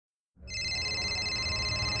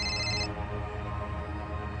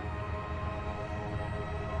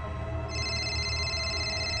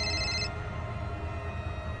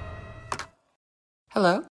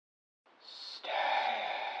Hello?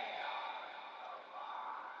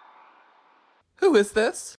 Who is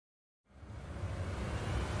this?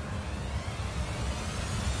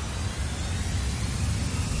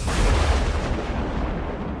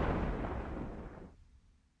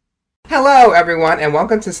 Hello, everyone, and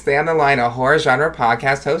welcome to Stay on the Line, a horror genre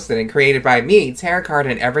podcast hosted and created by me, Tara Card,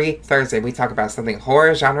 and every Thursday we talk about something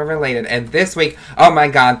horror genre related. And this week, oh my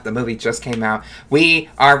god, the movie just came out. We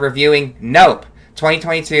are reviewing Nope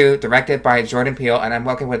 2022, directed by Jordan Peele, and I'm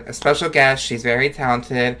welcome with a special guest. She's very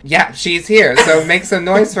talented. Yeah, she's here, so make some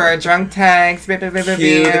noise for her. Drunk Text. Cue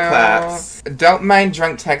the claps. Don't mind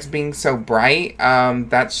Drunk Text being so bright.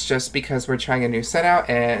 That's just because we're trying a new set out,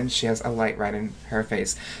 and she has a light right in her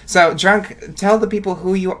face. So, Drunk, tell the people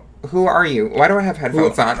who are you? Why do I have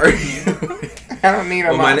headphones on? Are you? I don't need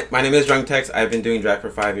them on. My name is Drunk Text. I've been doing drag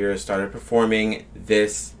for 5 years. Started performing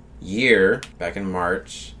this year, back in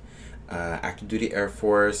March. Active duty Air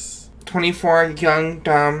Force. 24, young,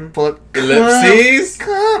 dumb, full of... Ellipses?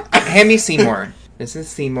 Hand me Seymour. This is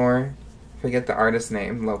Seymour. Forget the artist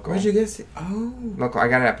name. Local. Where'd you get Oh. Local. I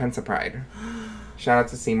got it at Pensa Pride. Shout out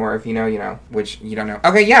to Seymour. If you know, you know. Which you don't know.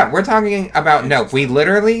 Okay, yeah. We're talking about Nope. We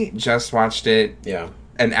literally just watched it. Yeah.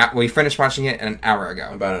 We finished watching it an hour ago.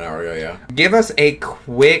 About an hour ago, yeah. Give us a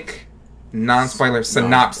quick... non-spoiler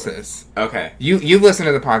synopsis. Okay. You've listened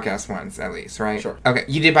to the podcast once, at least, right? Sure. Okay,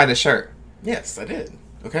 you did buy the shirt. Yes, I did.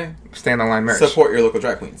 Okay. Stay on the line merch. Support your local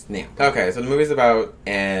drag queens. Now. Okay, so the movie's about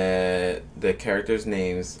the characters'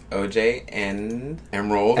 names, OJ and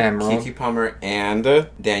Emerald. Kiki Palmer and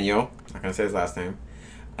Daniel. I'm not going to say his last name.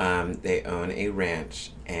 They own a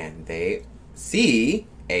ranch, and they see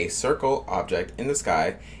a circle object in the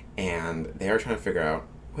sky, and they are trying to figure out,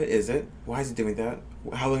 what is it? Why is it doing that?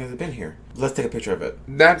 How long has it been here? Let's take a picture of it.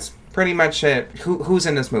 That's pretty much it. Who's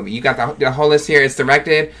in this movie? You got the whole list here. It's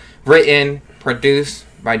directed, written, produced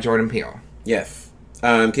by Jordan Peele. Yes.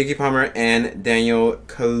 Kiki Palmer and Daniel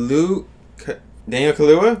Kaluuya.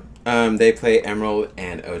 They play Emerald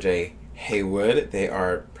and OJ Haywood. They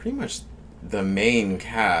are pretty much the main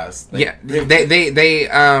cast. Yeah. They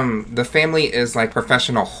the family is like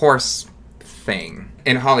professional horse thing.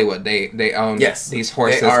 In Hollywood, they own these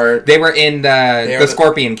horses. They were in the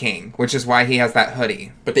Scorpion King, which is why he has that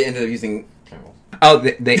hoodie. But they ended up using... Oh,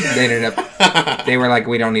 they ended up... They were like,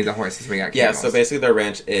 we don't need the horses, we got camels. Yeah, so basically their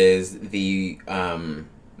ranch is the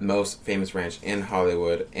most famous ranch in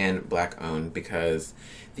Hollywood and black-owned because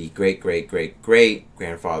the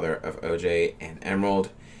great-great-great-great-grandfather of OJ and Emerald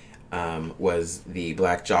was the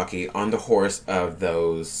black jockey on the horse of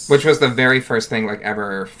those... Which was the very first thing, like,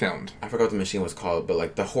 ever filmed. I forgot what the machine was called, but,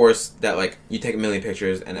 like, the horse that, like, you take a million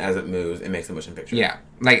pictures, and as it moves, it makes a motion picture. Yeah.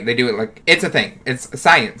 Like, they do it, like... It's a thing. It's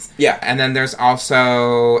science. Yeah. And then there's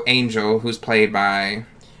also Angel, who's played by...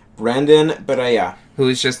 Brandon Baraya.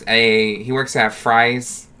 Who's just he works at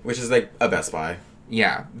Fry's... Which is, like, a Best Buy.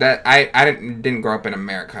 Yeah, that I didn't grow up in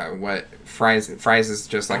America. What Fry's is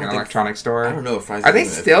just like an electronics store. I don't know if Fry's are they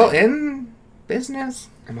still in business?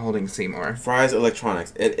 I'm holding Seymour. Fry's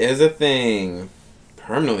Electronics. It is a thing.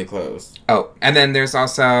 Permanently closed. Oh, and then there's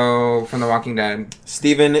also from The Walking Dead.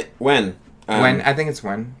 Stephen Wen. I think it's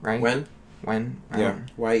Wen, right? Wen. Yeah.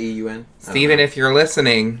 Yeun. Steven, if you're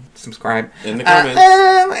listening, subscribe in the comments,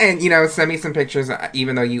 and send me some pictures.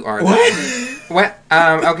 Even though you are what?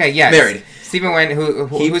 Okay, yes. Married. Stephen Wen,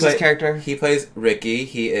 who's his character? He plays Ricky.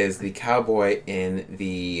 He is the cowboy in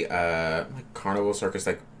the carnival circus,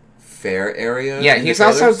 like, fair area. Yeah, he's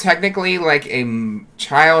also technically, like, a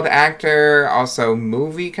child actor, also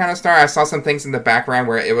movie kind of star. I saw some things in the background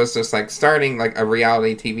where it was just, like, starting, like, a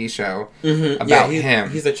reality TV show about him.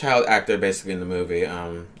 He's a child actor, basically, in the movie,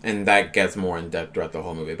 and that gets more in depth throughout the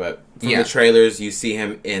whole movie. But from the trailers, you see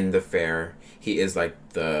him in the fair. He is, like,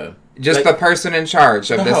 the person in charge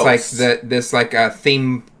of this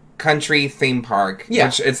country theme park. Yeah.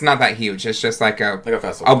 Which it's not that huge. It's just like a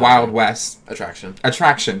festival. A Wild West attraction.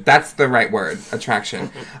 That's the right word.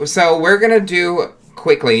 Attraction. So we're gonna do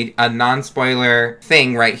quickly a non-spoiler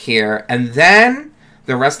thing right here, and then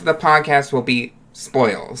the rest of the podcast will be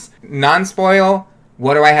spoils. Non-spoil.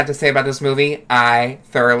 What do I have to say about this movie? I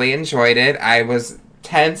thoroughly enjoyed it. I was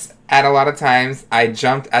tense at a lot of times. I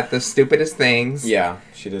jumped at the stupidest things. Yeah,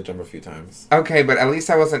 she did jump a few times. Okay, but at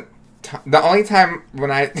least I wasn't... The only time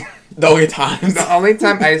I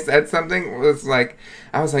said something was like...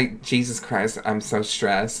 I was like, Jesus Christ, I'm so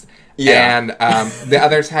stressed. Yeah. And the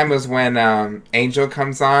other time was when Angel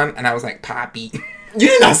comes on, and I was like, Poppy. You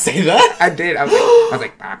did not say that. I did. I was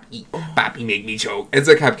like, Poppy make me choke. It's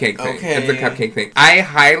a cupcake thing. Okay. It's a cupcake thing. I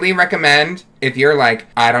highly recommend, if you're like,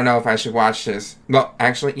 I don't know if I should watch this. Well,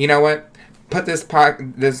 actually, you know what? put this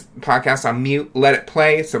podcast on mute, let it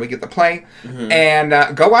play so we get the play,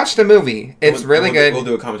 and go watch the movie. It's really good. We'll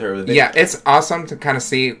do a commentary with it. Yeah, it's awesome to kind of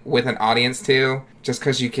see with an audience too, just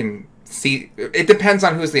because you can see. It depends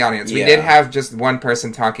on who's the audience. We did have just one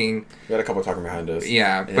person talking. We had a couple talking behind us.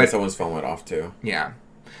 Yeah, but someone's phone went off too. Yeah,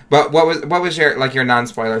 but what was your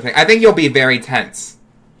non-spoiler thing? I think you'll be very tense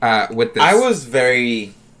with this. I was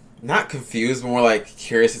very not confused, but more like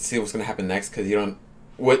curious to see what's going to happen next because you don't.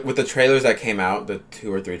 With the trailers that came out, the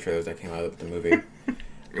 2 or 3 trailers that came out of the movie,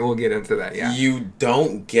 we'll get into that. Yeah, you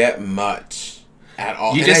don't get much at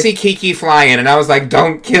all. You just see Keke flying, and I was like,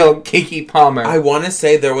 "Don't kill Keke Palmer." I want to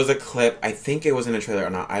say there was a clip. I think it was in a trailer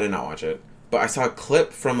or not. I did not watch it, but I saw a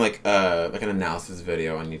clip from like an analysis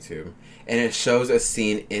video on YouTube, and it shows a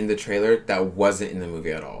scene in the trailer that wasn't in the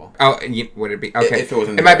movie at all. Oh, would it be okay? If it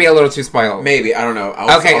wasn't, it might be a little too spoiled. Maybe, I don't know.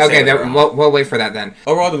 Okay. We'll wait for that then.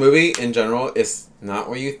 Overall, the movie in general is not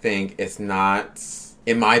what you think. It's not,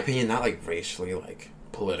 in my opinion, not like racially like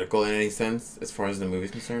political in any sense as far as the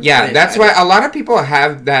movie's concerned. Yeah, that's why a lot of people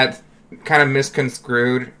have that kind of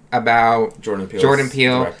misconstrued about Jordan Peele's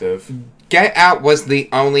directive. Get Out was the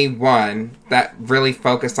only one that really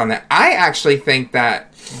focused on that. I actually think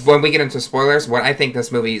that when we get into spoilers, what I think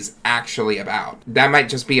this movie is actually about. That might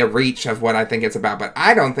just be a reach of what I think it's about, but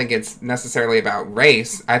I don't think it's necessarily about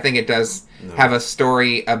race. I think it does have a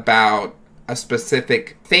story about a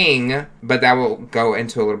specific thing, but that will go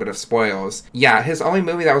into a little bit of spoils. Yeah, his only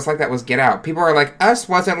movie that was like that was Get Out. People are like, Us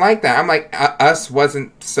wasn't like that. I'm like, Us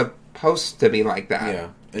wasn't supposed to be like that. Yeah,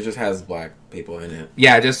 it just has black people in it.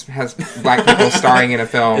 Yeah, it just has black people starring in a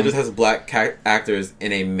film. It just has black actors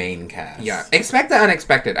in a main cast. Yeah, expect the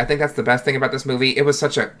unexpected. I think that's the best thing about this movie. It was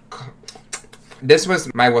such a... This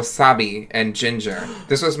was my wasabi and ginger.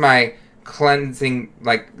 This was my cleansing,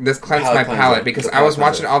 like, this cleansed my palate because I was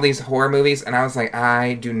watching all these horror movies and I was like,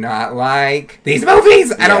 I do not like these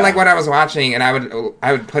movies. I don't like what I was watching, and I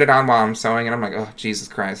would put it on while I'm sewing, and I'm like, oh, Jesus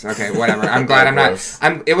Christ. Okay, whatever. I'm glad I'm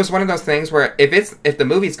not. It was one of those things where if the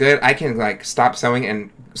movie's good, I can like stop sewing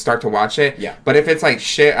and start to watch it. Yeah. But if it's like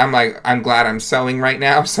shit, I'm like, I'm glad I'm sewing right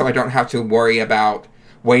now, so I don't have to worry about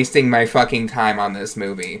wasting my fucking time on this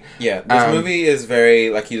movie. Yeah, this movie is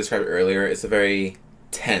very, like you described earlier, it's a very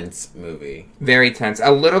tense movie. Very tense.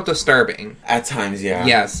 A little disturbing. At times, yeah.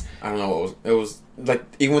 Yes. I don't know what it was like,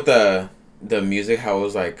 even with the music, how it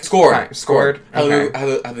was like scored. How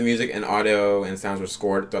the music and audio and sounds were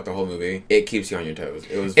scored throughout the whole movie. It keeps you on your toes.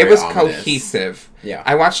 It was ominous. Cohesive. Yeah.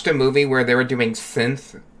 I watched a movie where they were doing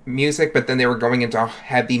synth music, but then they were going into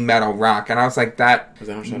heavy metal rock, and I was like, that was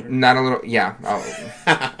that on Shudder? Not a little, yeah.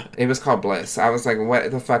 Oh. It was called Bliss. I was like, what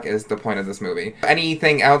the fuck is the point of this movie?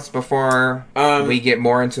 Anything else before we get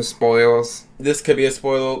more into spoils? This could be a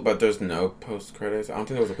spoiler, but there's no post-credits. I don't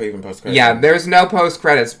think there was a even post-credits. Yeah, there's no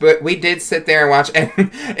post-credits, but we did sit there and watch, and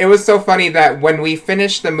it was so funny that when we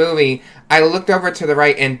finished the movie, I looked over to the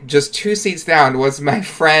right, and just 2 seats down was my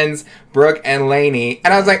friends, Brooke and Lainey,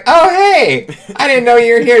 and I was like, oh, hey! I didn't know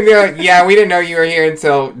you were here. And they're like, yeah, we didn't know you were here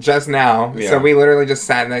until just now. Yeah. So we literally just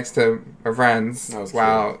sat next to our friends. That was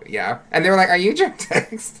wow, cool. Yeah. And they were like, are you drunk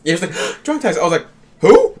text? Yeah, it was like, drunk text. I was like,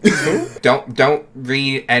 who? Don't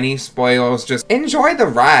read any spoils. Just enjoy the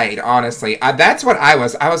ride, honestly. That's what I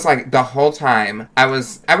was. I was like, the whole time, I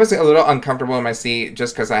was a little uncomfortable in my seat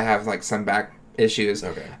just because I have like some back issues.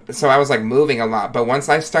 Okay. So I was like moving a lot. But once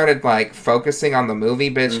I started like focusing on the movie,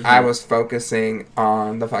 bitch, I was focusing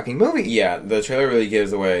on the fucking movie. Yeah, the trailer really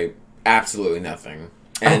gives away absolutely nothing.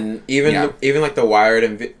 And even like the Wired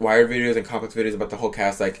videos and comics videos about the whole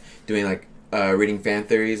cast, like doing like reading fan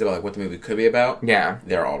theories about like what the movie could be about. Yeah,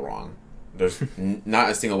 they're all wrong. There's not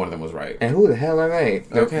a single one of them was right. And who the hell are they?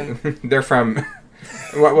 Okay, they're from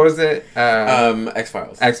what was it?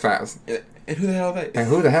 X-Files. X-Files. And who the hell are they? And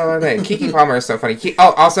who the hell are they? Keke Palmer is so funny.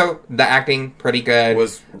 Also the acting pretty good.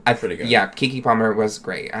 Was pretty good. Yeah, Keke Palmer was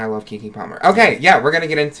great. I love Keke Palmer. Okay, yeah, we're gonna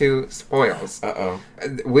get into spoils.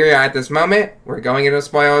 We're at this moment. We're going into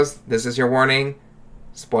spoils. This is your warning.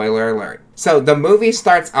 Spoiler alert. So the movie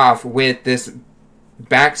starts off with this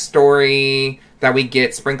backstory that we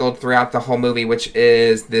get sprinkled throughout the whole movie, which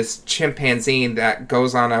is this chimpanzee that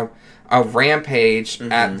goes on a rampage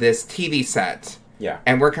at this TV set. Yeah.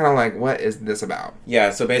 And we're kind of like, what is this about?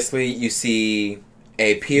 Yeah, so basically you see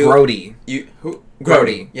a Grody. Who?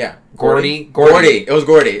 Grody. Yeah. Gordy. It was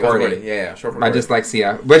Gordy. Yeah. Short for my Gordy.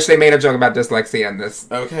 dyslexia. Which they made a joke about dyslexia in this.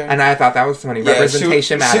 Okay. And I thought that was funny. Yeah,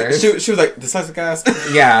 representation matters. She was like, dyslexic ass?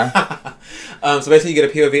 Yeah. So basically you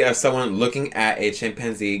get a POV of someone looking at a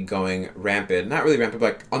chimpanzee going rampant. Not really rampant,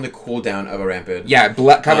 but like on the cool down of a rampant. Yeah,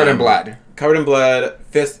 covered in blood. Covered in blood,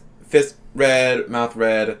 fist red, mouth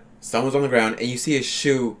red. Someone's on the ground, and you see a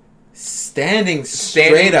shoe standing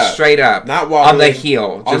straight up. Not wobbling. On the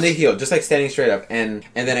heel. On the heel. Just like standing straight up. And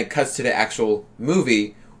then it cuts to the actual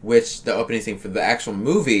movie, which the opening scene for the actual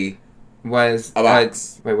movie was a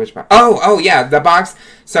box. Wait, which box? Oh, yeah, the box.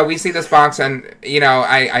 So we see this box, and,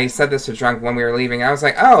 I said this to Drunk when we were leaving. I was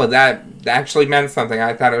like, oh, that actually meant something.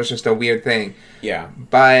 I thought it was just a weird thing. Yeah.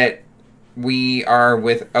 But we are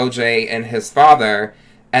with OJ and his father,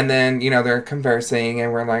 and then, they're conversing,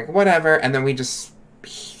 and we're like, whatever. And then we just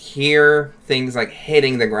hear things, like,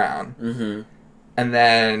 hitting the ground. Mm-hmm. And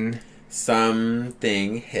then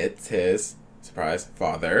something hits his, surprise,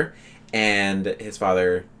 father, and his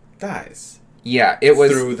father dies. Yeah, it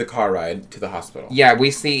was through the car ride to the hospital. Yeah,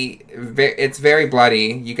 we see it's very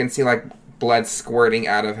bloody. You can see like blood squirting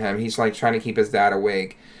out of him. He's like trying to keep his dad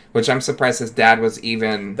awake, which I'm surprised his dad was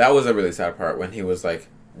even. That was a really sad part when he was like,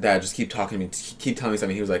 "Dad, just keep talking to me, keep telling me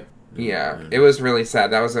something." He was like, "Yeah, it was really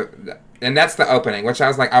sad." And that's the opening, which I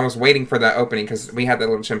was like, I was waiting for the opening because we had that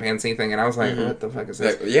little chimpanzee thing, and I was like, what the fuck is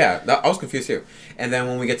this? I was confused too. And then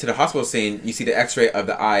when we get to the hospital scene, you see the X-ray of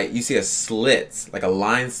the eye. You see a slit, like a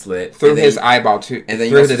line slit through his eyeball too, and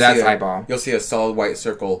then through the dad's eyeball. You'll see a solid white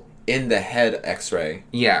circle in the head X-ray.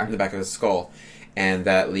 Yeah, in the back of his skull, and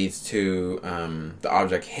that leads to the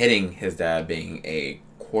object hitting his dad being a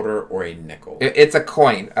quarter or a nickel. It's a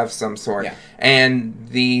coin of some sort. Yeah. And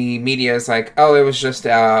the media is like, oh, it was just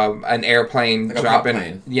an airplane like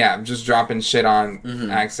dropping. Yeah, just dropping shit on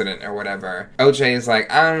accident or whatever. OJ is like,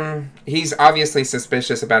 he's obviously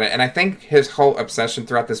suspicious about it. And I think his whole obsession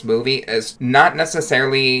throughout this movie is not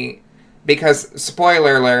necessarily. Because,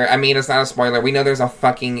 spoiler alert, I mean, it's not a spoiler. We know there's a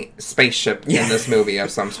fucking spaceship in this movie of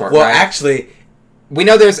some sort, well, right? Actually, we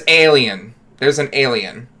know there's alien. There's an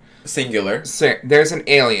alien. Singular. So, there's an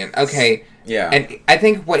alien. Okay. Yeah. And I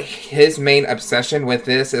think what his main obsession with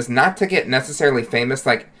this is not to get necessarily famous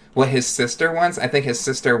like what his sister wants. I think his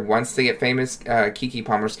sister wants to get famous. Keke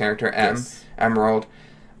Palmer's character, Emerald.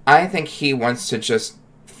 I think he wants to just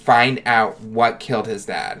find out what killed his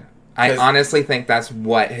dad. I honestly think that's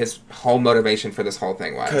what his whole motivation for this whole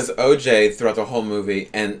thing was. Because OJ, throughout the whole movie,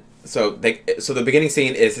 and so the beginning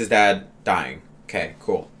scene is his dad dying. Okay,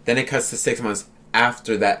 cool. Then it cuts to 6 months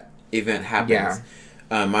after that event happens.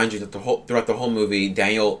 Yeah. Mind you, that throughout the whole movie,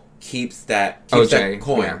 Daniel keeps that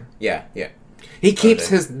coin. Yeah. He keeps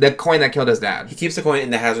the coin that killed his dad. He keeps the coin in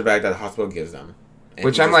the hazard bag that the hospital gives them.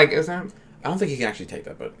 Which I'm like, is that? I don't think he can actually take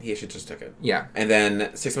that, but he should just took it. Yeah. And then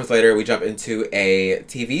 6 months later, we jump into a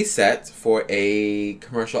TV set for a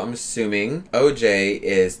commercial. I'm assuming OJ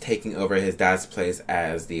is taking over his dad's place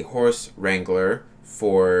as the horse wrangler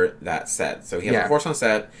for that set. So he has a horse on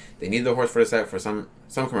set. They need the horse for the set for some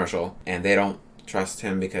commercial, and they don't trust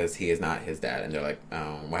him because he is not his dad. And they're like,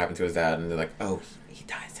 what happened to his dad? And they're like, oh, he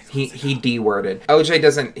died 6 months ago. He D-worded.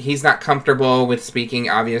 OJ he's not comfortable with speaking,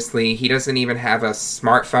 obviously. He doesn't even have a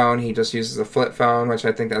smartphone. He just uses a flip phone, which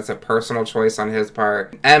I think that's a personal choice on his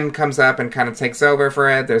part. M comes up and kind of takes over for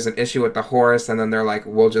it. There's an issue with the horse, and then they're like,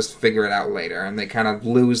 we'll just figure it out later. And they kind of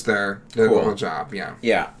lose their little job,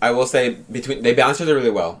 Yeah, I will say, they balance each other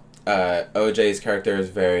really well. OJ's character is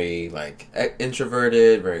very like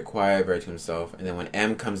introverted, very quiet, very to himself, and then when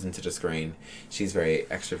M comes into the screen, she's very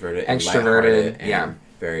extroverted, and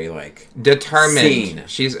very like determined. Seen.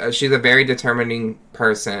 She's a very determining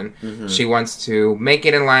person. Mm-hmm. She wants to make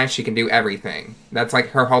it in life. She can do everything. That's like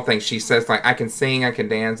her whole thing. She says like, I can sing, I can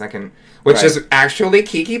dance, I can, which is actually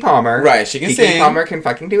Keke Palmer. Right, she can sing. Keke Palmer can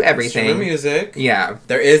fucking do everything. Stream music. Yeah,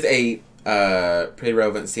 there is a pretty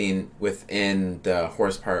relevant scene within the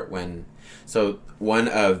horse part when one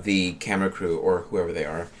of the camera crew or whoever they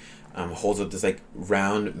are holds up this like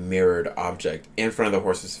round mirrored object in front of the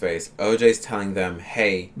horse's face. OJ's telling them,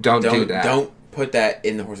 hey, don't do that, don't put that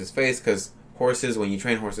in the horse's face, because horses, when you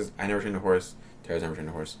train horses, I never trained a horse, Tara's never trained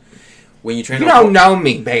a horse. When you train you don't know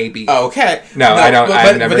me, baby. Oh, okay. No, I don't.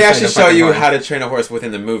 But they actually show you how to train a horse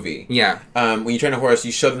within the movie. Yeah. When you train a horse,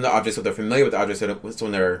 you show them the objects so they're familiar with the objects, so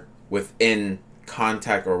when they're within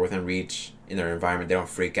contact or within reach in their environment, they don't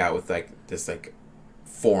freak out with like this like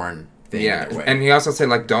foreign thing. Yeah, and he also said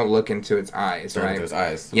like, don't look into its eyes, don't right? Look into its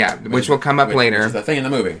eyes. Yeah, which will come up later. Which is the thing in the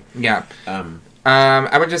movie. Yeah.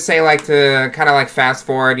 I would just say like to kind of like fast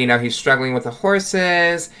forward. He's struggling with the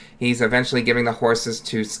horses. He's eventually giving the horses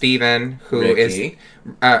to Steven, who is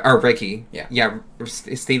Ricky. Yeah.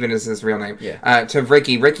 Steven is his real name. Yeah. To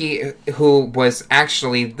Ricky, who was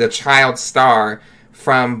actually the child star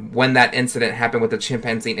from when that incident happened with the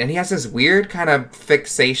chimpanzee. And he has this weird kind of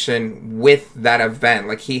fixation with that event.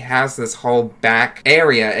 Like, he has this whole back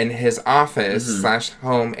area in his office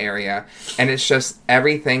 /home area. And it's just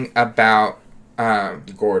everything about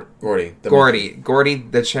Gordy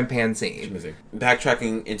the chimpanzee.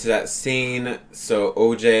 Backtracking into that scene, so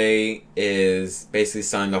OJ is basically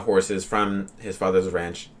selling the horses from his father's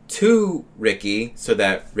ranch to Ricky so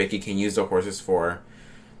that Ricky can use the horses for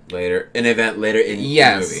an event later in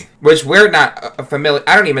the movie. Which we're not familiar.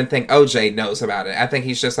 I don't even think OJ knows about it. I think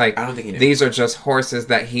he's just like, I don't think he knows. These are just horses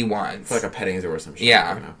that he wants. For like a petting zoo or some shit.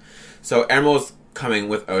 Yeah. So Emerald's coming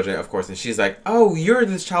with OJ, of course, and she's like, oh, you're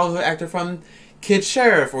this childhood actor from Kid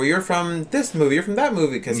Sheriff, or you're from this movie, you're from that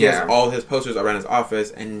movie, because he has all his posters around his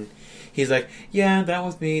office, and he's like, yeah, that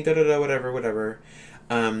was me, da-da-da, whatever.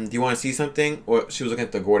 Do you want to see something? Well, she was looking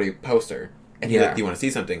at the Gordy poster, and he's like, do you want to see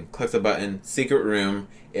something? Clicks a button, secret room.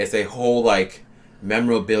 It's a whole, like,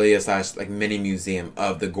 memorabilia / like mini museum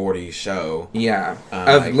of the Gordy show. Yeah.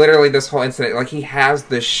 Of literally this whole incident. Like, he has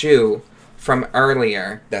the shoe from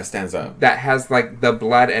earlier. That stands up. That has, like, the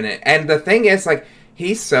blood in it. And the thing is, like,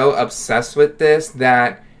 he's so obsessed with this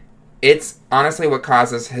that it's honestly what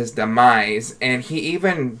causes his demise. And he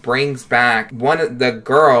even brings back the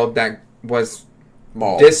girl that was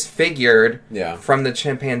disfigured from the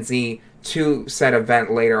chimpanzee to said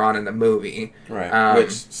event later on in the movie. Right.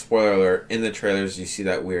 Which, spoiler alert, in the trailers you see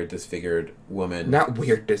that weird disfigured woman. Not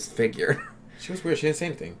weird disfigured. She was weird. She didn't say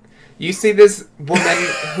anything. You see this woman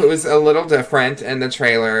who's a little different in the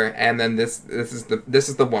trailer, and then this is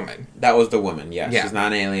the woman. That was the woman, yeah. She's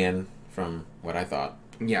not an alien, from what I thought.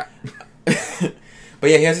 Yeah. But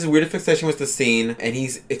yeah, he has this weird fixation with the scene, and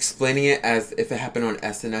he's explaining it as if it happened on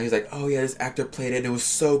SNL. He's like, oh yeah, this actor played it, and it was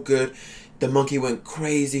so good. The monkey went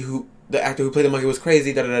crazy. The actor who played the monkey was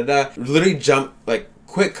crazy, da-da-da-da. Literally jump, like,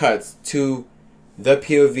 quick cuts to the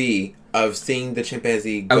POV of seeing the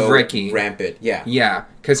chimpanzee go Ricky. Rampant. Yeah. Yeah,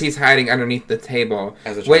 because he's hiding underneath the table.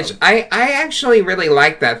 As a child. Which I actually really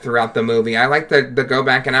like that throughout the movie. I like the go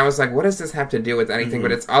back, and I was like, what does this have to do with anything? Mm-hmm.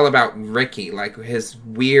 But it's all about Ricky, like his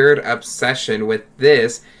weird obsession with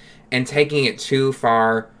this and taking it too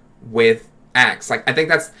far with acts. Like, I think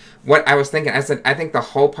that's what I was thinking. I said, I think the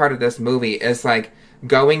whole part of this movie is like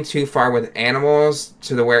going too far with animals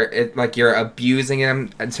to the where it like you're abusing them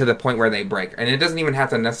to the point where they break. And it doesn't even have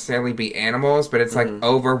to necessarily be animals, but it's like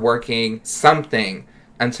overworking something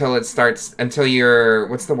until you're,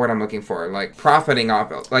 what's the word I'm looking for? Like profiting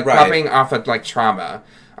off it, like profiting off of like trauma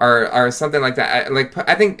or something like that.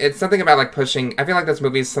 I think it's something about like pushing. I feel like this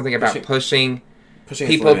movie is something about pushing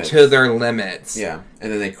people to their limits. Yeah,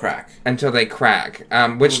 and then they crack until they crack.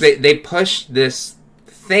 Which they push this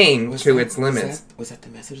thing to its limits. Was that the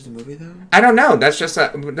message of the movie, though? I don't know. That's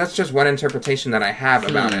just one interpretation that I have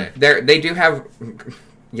about it. They do have.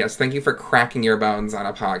 Yes, thank you for cracking your bones on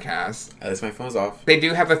a podcast. At least my phone's off. They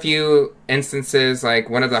do have a few instances, like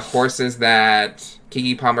one of the horses that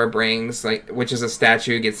Keke Palmer brings, like which is a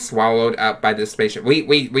statue, gets swallowed up by this spaceship.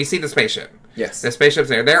 We see the spaceship. Yes, the spaceship's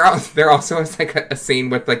there. There also is like a scene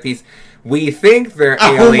with like these. We think they're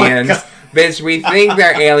aliens. Bitch, we think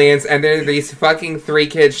they're aliens, and there are these fucking 3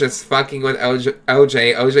 kids just fucking with OJ.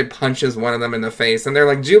 OJ punches one of them in the face, and they're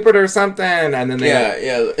like, Jupiter something, and then they...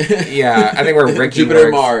 Yeah, I think we're Ricky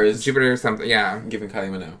Jupiter Mars. Jupiter something, yeah. Giving Kylie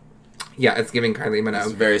Minogue. Yeah, it's giving Kylie Minogue.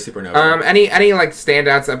 It's very supernova. Any like,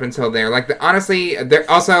 standouts up until there? Like, honestly,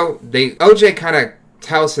 OJ kind of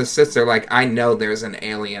tells his sister, like, I know there's an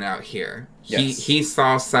alien out here. Yes. He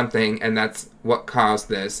saw something, and that's what caused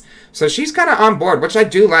this. So she's kind of on board, which I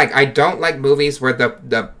do like. I don't like movies where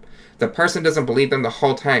the person doesn't believe them the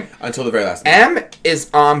whole time. Until the very last minute. M is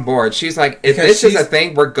on board. She's like, if this is a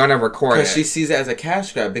thing, we're going to record it. Because she sees it as a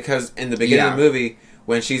cash grab. Because in the beginning of the movie,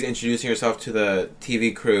 when she's introducing herself to the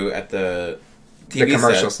TV crew at the TV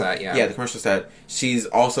commercial set, yeah. Yeah, the commercial set. She's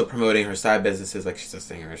also promoting her side businesses. Like, she's a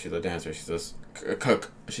singer, she's a dancer, she's a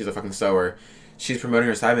cook, she's a fucking sewer. She's promoting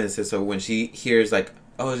her side businesses, so when she hears, like,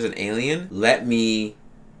 oh, there's an alien, let me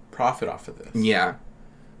profit off of this. Yeah.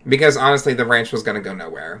 Because, honestly, the ranch was going to go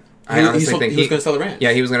nowhere. I honestly think he was going to sell the ranch.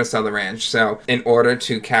 Yeah, he was going to sell the ranch. So, in order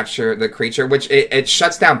to capture the creature, which it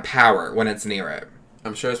shuts down power when it's near it.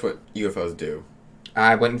 I'm sure that's what UFOs do.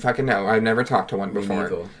 I wouldn't fucking know. I've never talked to one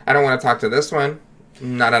before. I don't want to talk to this one.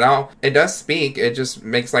 Not at all. It does speak. It just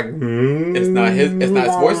makes like... It's not his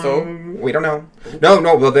voice, though. We don't know.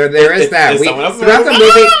 No. Well, there is that.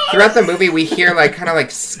 Throughout the movie, we hear like kind of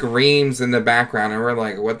like screams in the background, and we're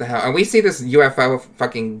like, "What the hell?" And we see this UFO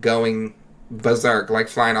fucking going berserk, like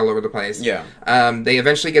flying all over the place. Yeah. They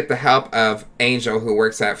eventually get the help of Angel, who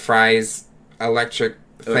works at Fry's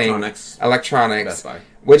Electronics. Best Buy.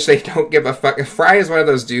 Which they don't give a fuck. Fry is one of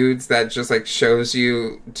those dudes that just like shows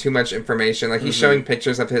you too much information. Like he's showing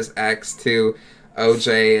pictures of his ex to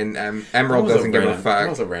OJ and Emerald doesn't give a fuck. That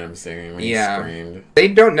was a random scene when he screamed. They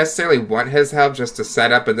don't necessarily want his help, just to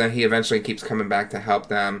set up, but then he eventually keeps coming back to help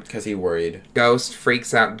them. Because he worried. Ghost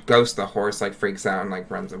freaks out. Ghost, the horse, like, freaks out and,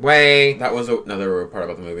 like, runs away. That was another part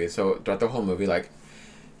about the movie. So, throughout the whole movie, like,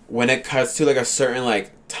 when it cuts to, like, a certain,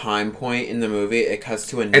 like, time point in the movie, it cuts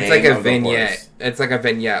to a name. It's like a of vignette. The horse. It's like a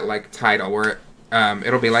vignette, like, title, where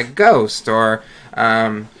it'll be, like, Ghost or...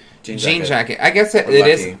 Jean Jacket. I guess it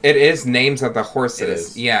is names of the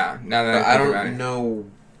horses. Yeah. Now that I don't know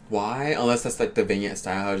why, unless that's like the vignette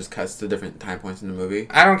style, how it just cuts to different time points in the movie.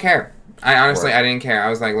 I don't care. I didn't care.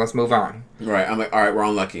 I was like, let's move on. Right. I'm like, all right, we're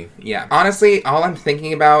unlucky. Yeah. Honestly, all I'm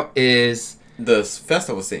thinking about is the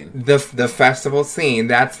festival scene. The festival scene.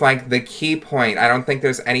 That's like the key point. I don't think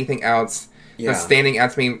there's anything else that's standing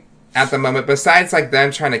out to me at the moment besides like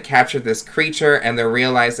them trying to capture this creature, and they're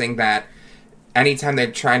realizing that anytime they're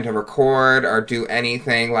trying to record or do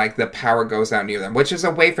anything, like, the power goes out near them, which is a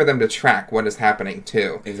way for them to track what is happening,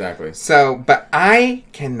 too. Exactly. So, but I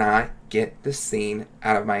cannot get the scene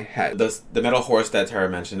out of my head. The metal horse that Tara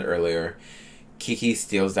mentioned earlier, Kiki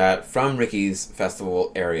steals that from Ricky's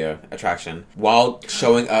festival area attraction while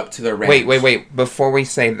showing up to the ranch. Wait. Before we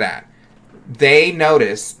say that,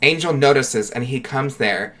 Angel notices, and he comes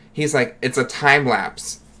there. He's like, it's a time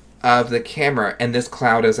lapse of the camera, and this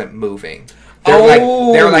cloud isn't moving.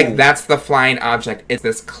 They're like, that's the flying object. It's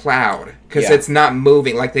this cloud. Because it's not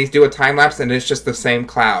moving. Like, they do a time-lapse, and it's just the same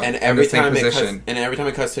cloud. And every time it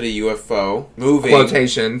cuts to the UFO moving...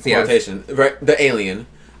 Quotations, yes. Quotation. Right, the alien.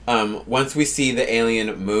 Once we see the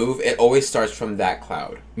alien move, it always starts from that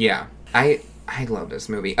cloud. Yeah. I love this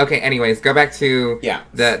movie. Okay, anyways, go back to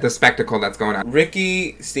the spectacle that's going on.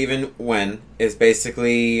 Ricky Stephen Wen is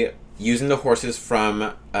basically using the horses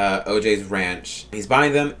from OJ's ranch. He's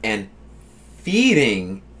buying them and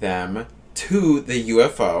feeding them to the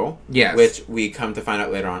UFO. Yes. Which we come to find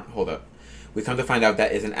out later on. Hold up. We come to find out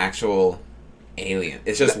that is an actual alien.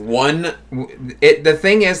 It's just the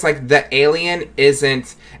thing is, like, the alien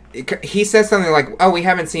isn't... He says something like, oh, we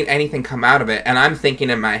haven't seen anything come out of it. And I'm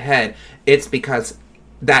thinking in my head, it's because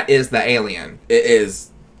that is the alien. It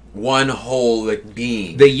is one whole, like,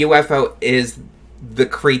 being. The UFO is the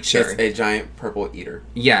creature. It's a giant purple eater.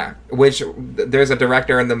 Yeah, which there's a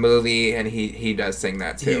director in the movie, and he does sing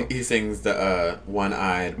that too. He sings the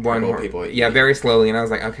one-eyed purple people eat. Yeah, very slowly, and I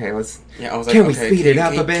was like, okay, let's... Yeah, I was like, can we speed it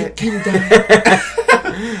up a bit?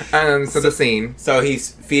 So the scene. So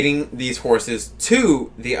he's feeding these horses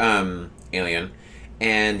to the alien,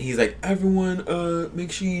 and he's like, everyone,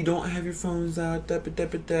 make sure you don't have your phones out.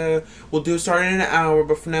 We'll do it starting in an hour,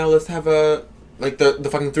 but for now, let's have a... Like, the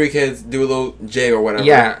fucking three kids do a little jig or whatever.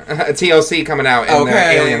 Yeah, a TLC coming out in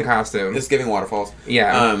their alien costume. It's giving waterfalls.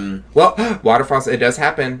 Yeah. Well, waterfalls, it does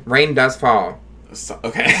happen. Rain does fall. So,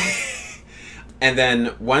 okay. And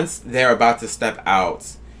then, once they're about to step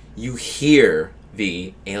out, you hear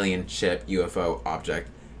the alien ship UFO object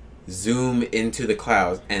zoom into the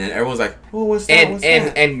clouds, and then everyone's like, oh, what's that?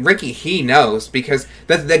 And Ricky, he knows, because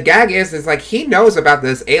the gag is like, he knows about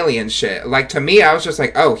this alien shit. Like, to me, I was just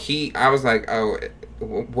like, I was like,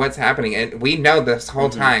 what's happening? And we know this whole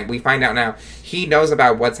time. We find out now he knows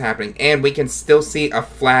about what's happening, and we can still see a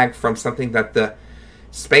flag from something that the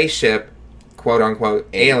spaceship, quote unquote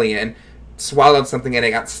alien, swallowed something and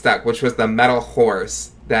it got stuck, which was the metal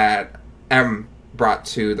horse that M brought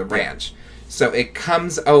to the ranch. So it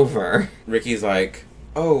comes over. Ricky's like,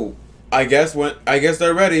 oh, I guess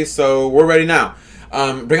they're ready, so we're ready now.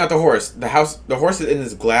 Bring out the horse. The horse is in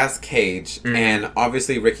this glass cage, and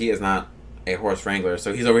obviously Ricky is not a horse wrangler,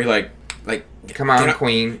 so he's over here like, come on,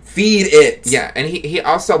 queen. Feed it. Yeah, and he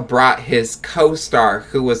also brought his co-star,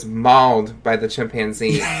 who was mauled by the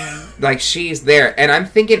chimpanzee. Like, she's there, and I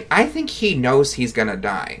think he knows he's gonna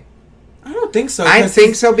die. I don't think so. I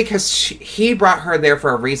think so because he brought her there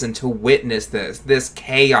for a reason, to witness this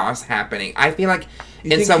chaos happening. I feel like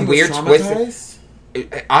in some weird twist.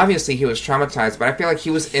 Obviously, he was traumatized, but I feel like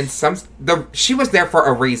he was in she was there for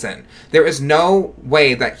a reason. There is no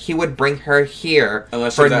way that he would bring her here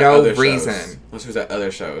for no reason. Unless he was at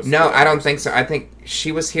other shows. No, I don't think so. I think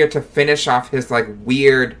she was here to finish off his, like,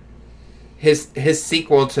 weird... His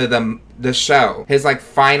sequel to the show, his, like,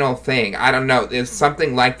 final thing. I don't know. It's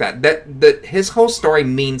something like that. That his whole story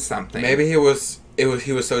means something. Maybe he was so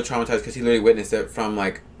traumatized because he literally witnessed it from,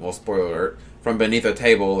 like, well, spoiler alert, from beneath a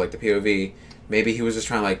table, like the POV, maybe he was just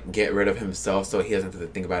trying to, like, get rid of himself so he doesn't have to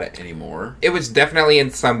think about it anymore. It was definitely in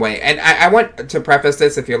some way. And I want to preface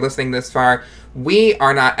this, if you're listening this far, we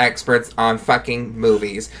are not experts on fucking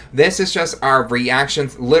movies. This is just our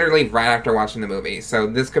reactions literally right after watching the movie. So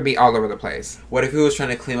this could be all over the place. What if he was trying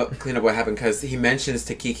to clean up what happened? Because he mentions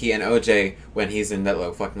to Kiki and OJ when he's in that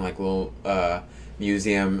little fucking, like, little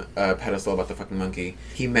museum pedestal about the fucking monkey.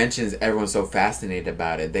 He mentions everyone's so fascinated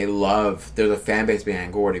about it. There's a fan base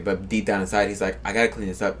behind Gordy, but deep down inside he's like, I gotta clean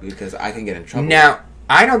this up because I can get in trouble. Now,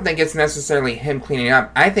 I don't think it's necessarily him cleaning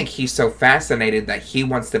up. I think he's so fascinated that he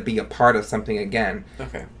wants to be a part of something again.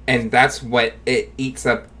 Okay. And that's what it eats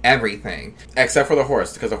up everything. Except for the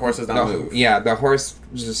horse, because the horse does not move. Yeah, the horse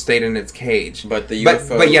just stayed in its cage. But the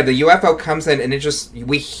UFO... But yeah, the UFO comes in and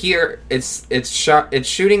we hear it's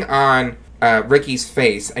shooting on Ricky's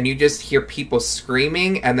face, and you just hear people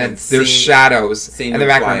screaming, and then there's shadows in the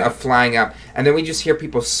background of flying up, and then we just hear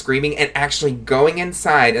people screaming and actually going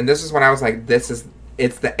inside, and this is when I was like,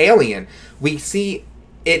 it's the alien. We see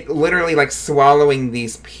it literally, like, swallowing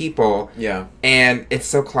these people. Yeah. And it's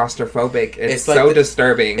so claustrophobic. It's like so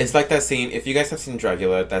disturbing. It's like that scene, if you guys have seen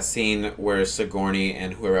Dracula, that scene where Sigourney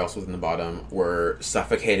and whoever else was in the bottom were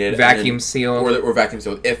suffocated. Vacuum sealed. Or vacuum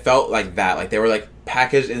sealed. It felt like that. Like, they were, like,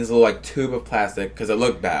 packaged in this little, like, tube of plastic, because it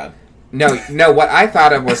looked bad. No, what I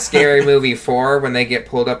thought of was Scary Movie 4 when they get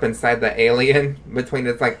pulled up inside the alien between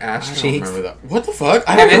its, like, ass cheeks. I don't remember that. What the fuck?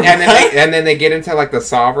 And then they get into, like, the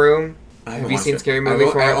Saw room. Have you seen Scary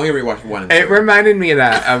Movie 4? I only rewatched 1 and 2. It reminded me of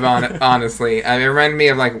that, honestly. It reminded me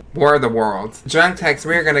of, like, War of the Worlds. Drunk Text,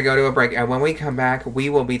 we're going to go to a break, and when we come back, we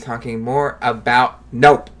will be talking more about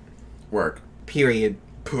Nope. Work. Period.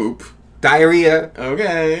 Poop. Diarrhea.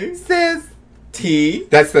 Okay. Sis. Tea.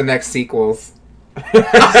 That's the next sequels.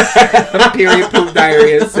 Period, poop,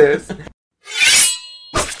 diarrhea, sis.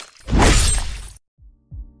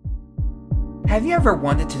 Have you ever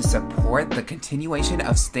wanted to support the continuation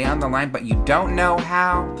of Stay on the Line but you don't know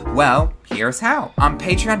how? Well, here's how. On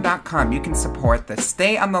patreon.com, you can support the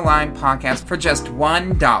Stay on the Line podcast for just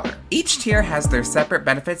 $1. Each tier has their separate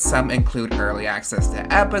benefits. Some include early access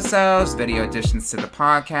to episodes, video additions to the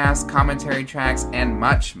podcast, commentary tracks, and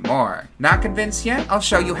much more. Not convinced yet? I'll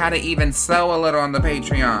show you how to even sew a little on the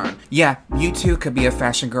Patreon. Yeah, you too could be a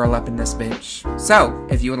fashion girl up in this bitch. So,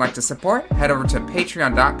 if you would like to support, head over to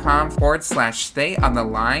patreon.com/Stay on the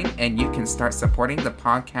Line, and you can start supporting the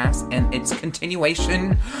podcast and its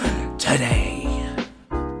continuation today.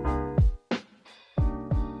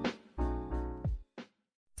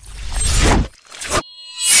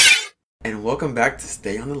 And welcome back to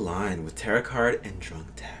Stay on the Line with Tarot Card and Drunk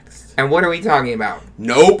Text. And what are we talking about?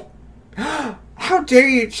 Nope. How dare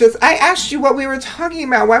you just... I asked you what we were talking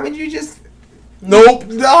about. Why would you just... Nope.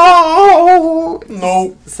 No.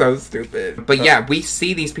 Nope. So stupid. But yeah, we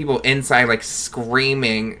see these people inside, like,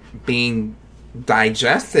 screaming, being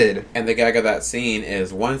digested. And the gag of that scene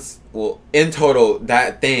is in total,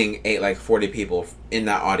 that thing ate like 40 people in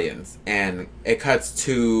that audience. And it cuts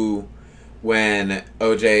to when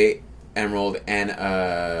OJ, Emerald, and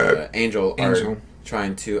Angel are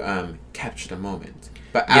trying to capture the moment.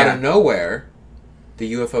 But out of nowhere,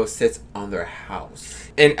 the UFO sits on their house.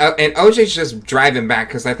 And OJ's just driving back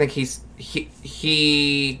because I think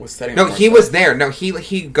he was setting. No, he was there. No,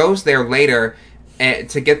 he goes there later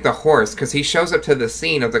to get the horse because he shows up to the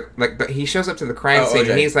scene of he shows up to the crime scene,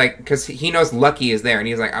 and he's like, because he knows Lucky is there, and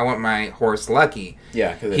he's like, I want my horse Lucky.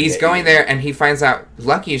 Yeah, he's going there, and he finds out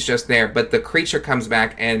Lucky's just there, but the creature comes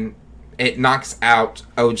back and it knocks out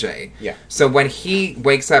OJ. Yeah. So when he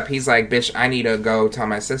wakes up, he's like, bitch, I need to go tell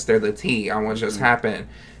my sister the tea on what just happened.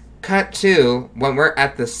 Cut to when we're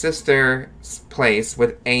at the sister's place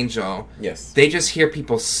with Angel. Yes. They just hear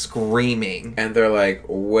people screaming. And they're like,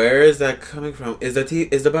 where is that coming from? Is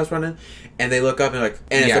the bus running? And they look up and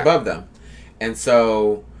it's above them. And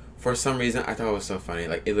so, for some reason, I thought it was so funny.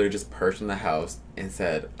 Like, it literally just perched in the house and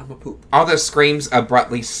said, I'm a poop. All the screams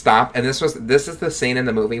abruptly stop. And this is the scene in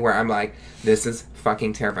the movie where I'm like, this is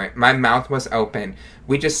fucking terrifying. My mouth was open.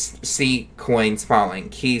 We just see coins falling,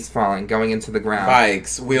 keys falling, going into the ground.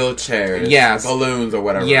 Bikes, wheelchairs, balloons or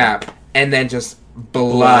whatever. Yeah. And then just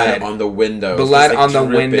blood on the windows. Blood on the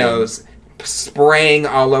windows, spraying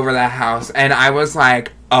all over the house. And I was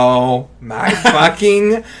like, oh my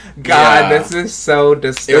fucking God, this is so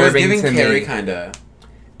disturbing to me. It was giving Carrie, kinda.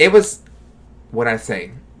 It was, what'd I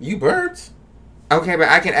say? You birds. Okay, but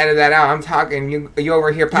I can edit that out. I'm talking, you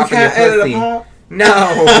over here popping your pussy.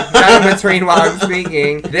 No, not in between while I'm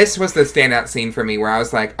speaking. This was the standout scene for me where I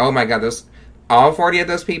was like, oh my God, all 40 of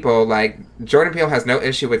those people, like, Jordan Peele has no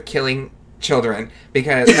issue with killing children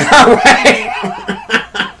because...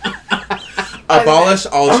 Abolish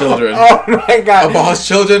all children. Oh my god. Abolish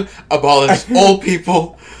children. Abolish old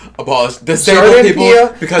people. Abolish disabled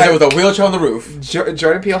people because there was a wheelchair on the roof.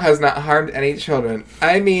 Jordan Peele has not harmed any children.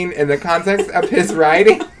 I mean, in the context of his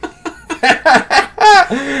writing...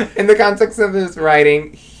 in the context of his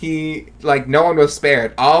writing, he, like, no one was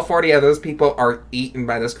spared. All 40 of those people are eaten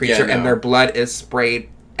by this creature, and their blood is sprayed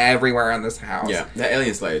everywhere on this house. Yeah, that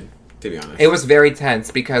alien slayed, to be honest. It was very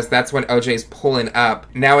tense, because that's when OJ's pulling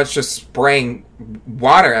up. Now it's just spraying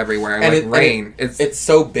water everywhere, and like rain. It's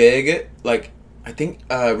so big, like... I think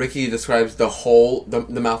Ricky describes the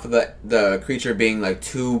mouth of the creature being like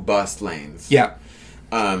 2 bus lanes. Yeah.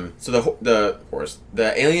 So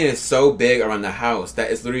the alien is so big around the house that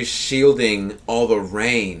it's literally shielding all the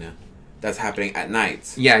rain that's happening at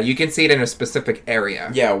night. Yeah, you can see it in a specific area.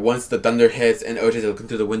 Yeah, once the thunder hits and OJ's looking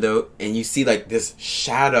through the window and you see like this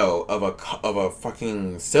shadow of a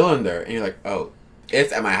fucking cylinder and you're like, oh,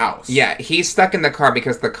 it's at my house. Yeah, he's stuck in the car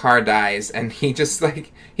because the car dies, and he just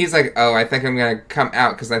like he's like, oh, I think I'm gonna come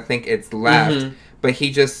out because I think it's left. Mm-hmm. But he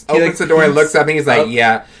just opens the door and looks up, and he's like,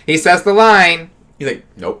 yeah. He says the line. He's like,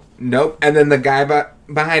 nope. Nope. And then the guy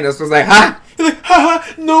behind us was like, ha! He's like,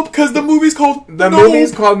 ha! Nope, because the movie's called Nope.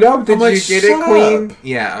 Movie's called Nope. Did you get it, Queen? Up.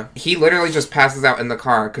 Yeah. He literally just passes out in the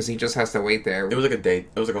car because he just has to wait there. It was like a date.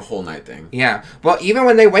 It was like a whole night thing. Yeah. Well, even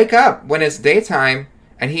when they wake up, when it's daytime...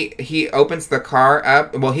 And he opens the car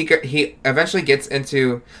up. Well, he eventually gets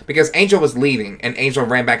into... Because Angel was leaving, and Angel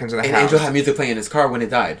ran back into the house. And Angel had music playing in his car when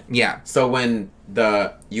it died. Yeah. So when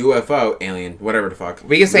the UFO, alien, whatever the fuck...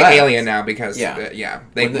 We can say alien now, because,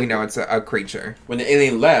 we know it's a creature. When the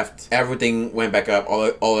alien left, everything went back up.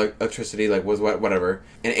 All electricity, like, was whatever.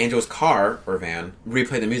 And Angel's car, or van,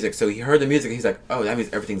 replayed the music. So he heard the music, and he's like, oh, that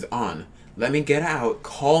means everything's on. Let me get out,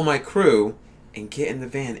 call my crew... and get in the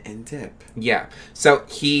van and dip. Yeah. So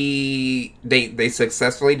they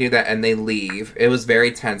successfully do that and they leave. It was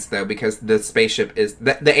very tense though because the spaceship is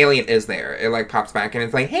the alien is there. It like pops back and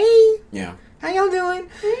it's like, hey, yeah, how y'all doing?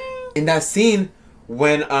 In that scene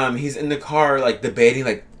when he's in the car like debating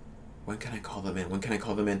like, when can I call them in? When can I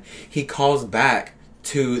call them in? He calls back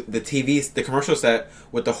to the the commercial set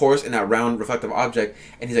with the horse and that round reflective object,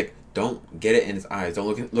 and he's like, don't get it in his eyes. Don't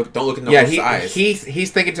look in the horse's eyes.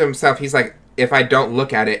 He's thinking to himself, he's like, if I don't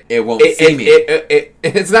look at it, it won't see me.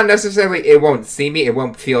 It's not necessarily it won't see me. It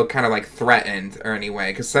won't feel kind of like threatened or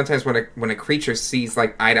anyway. Because sometimes when a creature sees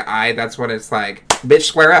like eye to eye, that's when it's like, bitch,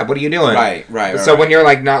 square up. What are you doing? Right. So when you're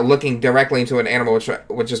like not looking directly into an animal,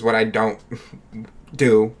 which is what I don't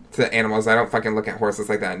do to animals. I don't fucking look at horses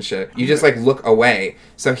like that and shit. You just like look away.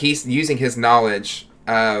 So he's using his knowledge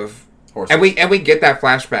of horses. And we get that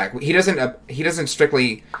flashback. He doesn't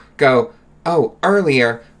strictly go, oh,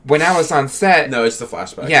 earlier when I was on set... No, it's the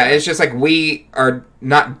flashback. Yeah, it's just like we are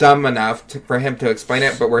not dumb enough for him to explain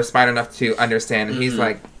it, but we're smart enough to understand. And he's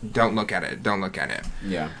like, don't look at it. Don't look at it.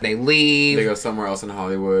 Yeah. They leave. They go somewhere else in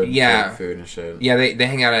Hollywood. Yeah. For food and shit. Yeah, they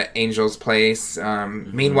hang out at Angel's place.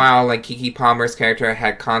 Meanwhile, like, Keke Palmer's character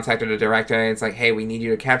had contacted the director, and it's like, hey, we need you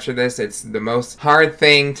to capture this. It's the most hard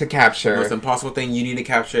thing to capture. The most impossible thing you need to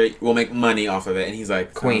capture. We'll make money off of it. And he's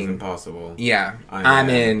like, Queen. Impossible. Yeah. I'm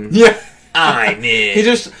in. Yeah. I'm in.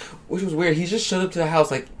 Which was weird. He just showed up to the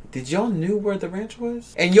house like, did y'all knew where the ranch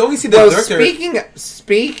was? And you only see the director.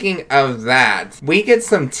 Speaking of that, we get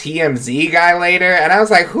some TMZ guy later, and I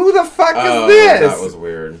was like, who the fuck is this? That was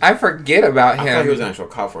weird. I forget about him. I thought he was an actual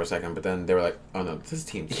cop for a second, but then they were like, oh no, this is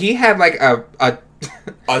TMZ. He had like a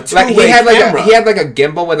two-way camera. He had like a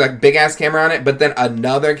gimbal with a big ass camera on it, but then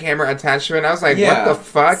another camera attached to it. And I was like, what the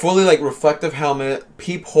fuck? Fully like reflective helmet,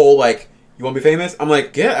 peephole, like, you want to be famous? I'm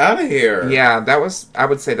like, get out of here. Yeah, I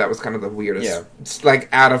would say that was kind of the weirdest, like,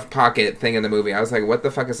 out-of-pocket thing in the movie. I was like, what the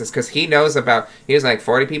fuck is this? Because he knows he was like,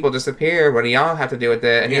 40 people disappear. What do y'all have to do with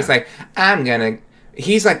it? And he's like,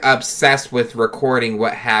 he's like obsessed with recording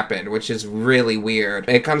what happened, which is really weird.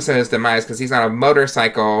 It comes to his demise because he's on a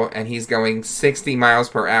motorcycle and he's going 60 miles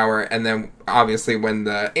per hour. And then obviously when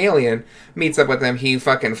the alien meets up with him, he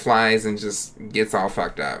fucking flies and just gets all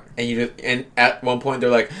fucked up. And at one point they're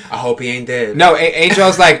like, I hope he ain't dead. No,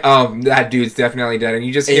 Angel's like, oh, that dude's definitely dead. And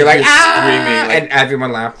you just hear like, ah! Like, and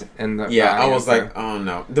everyone laughed. I was like, oh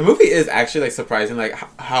no. The movie is actually like surprising, like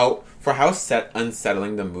how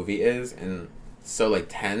unsettling the movie is, and so like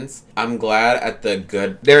tense. I'm glad at the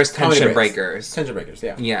good. There's tension breakers. Tension breakers,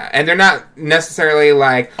 yeah. Yeah, and they're not necessarily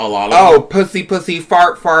like a lot of pussy,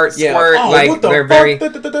 fart, squirt. Like they're very.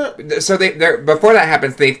 So they're before that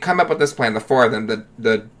happens, they've come up with this plan. The four of them,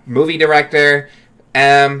 the movie director,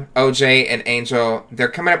 OJ, and Angel. They're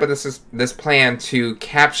coming up with this plan to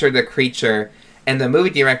capture the creature, and the movie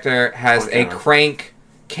director has a crank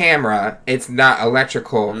camera. It's not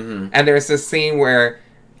electrical. Mm-hmm. And there's this scene where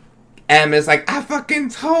M is like, I fucking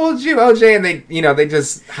told you, OJ. And they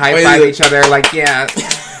just high five each other like, yeah.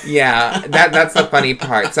 Yeah, that's the funny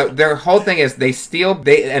part. So their whole thing is they feel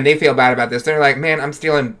bad about this. They're like, man, I'm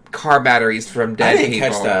stealing car batteries from dead people. I didn't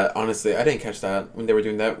catch that, honestly. I didn't catch that when they were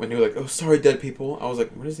doing that. When they were like, oh, sorry, dead people. I was like,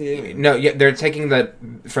 what is he doing? No, yeah, they're taking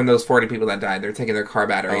from those 40 people that died, they're taking their car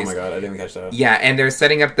batteries. Oh my god, I didn't catch that. Yeah, and they're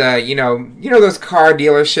setting up the, those car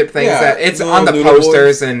dealership things that it's on the noodle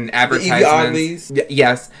posters boys, and advertisements.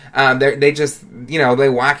 Yes. They just, they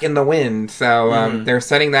whack in the wind. So they're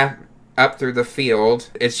setting that up through the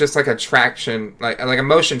field. It's just like a traction, like a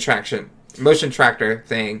motion tractor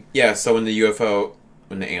thing. Yeah, so when the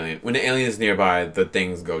alien is nearby, the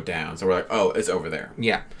things go down. So we're like, oh, it's over there.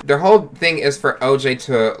 Yeah. Their whole thing is for OJ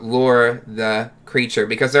to lure the creature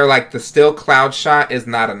because they're like, the still cloud shot is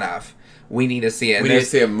not enough. We need to see it. We need to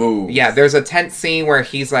see it move. Yeah, there's a tense scene where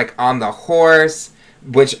he's like on the horse,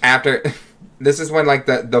 which after this is when like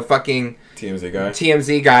the fucking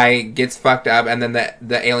TMZ guy gets fucked up, and then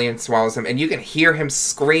the alien swallows him, and you can hear him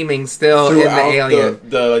screaming still throughout in the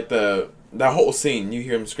alien. That whole scene, you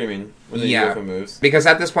hear him screaming when the UFO moves. Because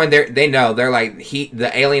at this point they know, they're like, the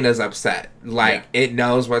alien is upset, like it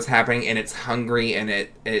knows what's happening and it's hungry and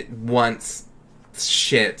it wants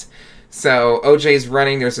shit. So OJ's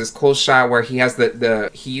running. There's this cool shot where he has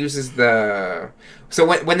he uses the. So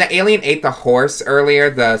when the alien ate the horse earlier,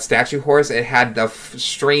 the statue horse, it had the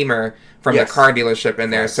streamer from the car dealership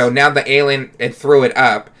in there. Yes. So now the alien, it threw it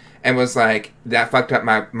up and was like, that fucked up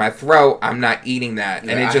my throat. I'm not eating that.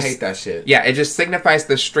 Yeah, and I hate that shit. Yeah, it just signifies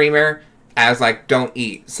the streamer as like, don't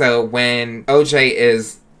eat. So when OJ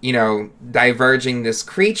is, diverging this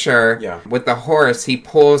creature with the horse, he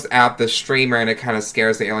pulls out the streamer and it kind of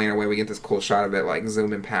scares the alien away. We get this cool shot of it like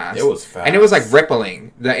zooming past. It was fast. And it was like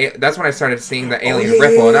rippling. That's when I started seeing the alien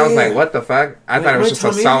ripple, and I was like, what the fuck? I thought it was just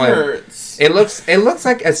a solid... Hurts. It looks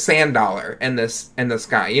like a sand dollar in the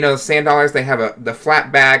sky. Sand dollars, they have the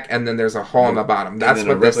flat back and then there's a hole on the bottom. That's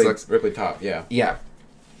what this looks... Ripley top, yeah. Yeah.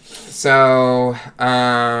 So,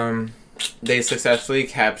 they successfully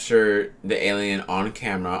captured the alien on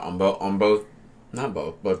camera on both, not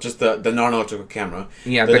both, but just the non-electrical camera.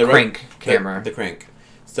 Yeah, the crank camera. The crank.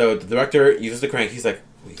 So the director uses the crank. He's like,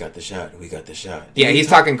 we got the shot. Yeah, he's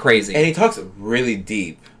talking crazy. And he talks really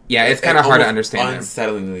deep. Yeah, it's kind of hard to understand him.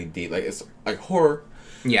 Unsettlingly deep. Like, it's like horror.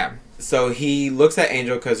 Yeah. So he looks at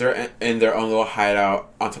Angel because they're in their own little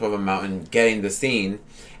hideout on top of a mountain getting the scene.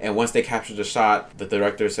 And once they capture the shot, the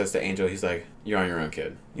director says to Angel, he's like, you're on your own,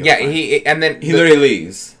 kid. He literally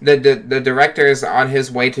leaves. The director is on his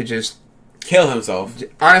way to just... kill himself.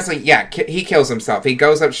 Honestly, yeah, he kills himself. He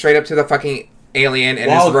goes up straight up to the fucking alien and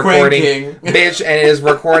while is recording... cranking. Bitch, and is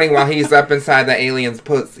recording while he's up inside the alien's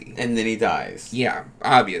pussy. And then he dies. Yeah,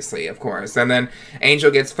 obviously, of course. And then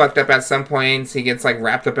Angel gets fucked up at some points. He gets, like,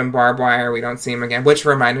 wrapped up in barbed wire. We don't see him again. Which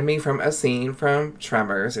reminded me from a scene from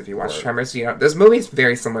Tremors. If you watch Tremors, this movie's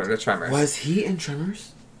very similar to Tremors. Was he in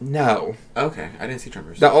Tremors? No. Okay, I didn't see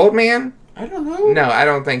Tremors. The old man? I don't know. No, I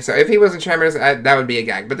don't think so. If he was in Tremors, that would be a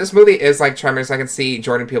gag. But this movie is like Tremors. I can see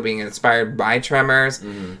Jordan Peele being inspired by Tremors.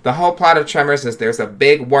 Mm-hmm. The whole plot of Tremors is there's a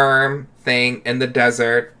big worm thing in the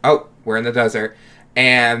desert. Oh, we're in the desert.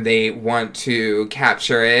 And they want to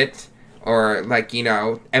capture it or, like,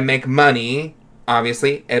 and make money.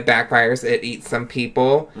 Obviously, it backfires. It eats some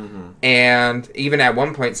people. Mm-hmm. And even at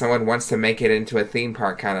one point, someone wants to make it into a theme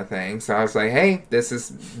park kind of thing. So I was like, hey, this is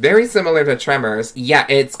very similar to Tremors. Yeah,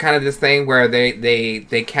 it's kind of this thing where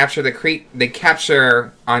they capture they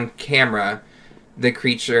capture on camera the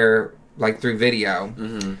creature, like, through video.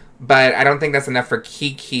 Mm-hmm. But I don't think that's enough for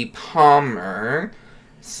Keke Palmer.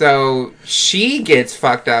 So she gets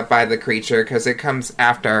fucked up by the creature because it comes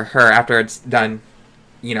after her, after it's done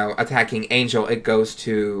attacking Angel. It goes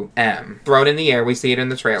to M. Thrown in the air. We see it in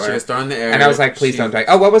the trailer. She was thrown in the air. And I was like, please don't die.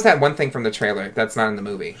 Oh, what was that one thing from the trailer that's not in the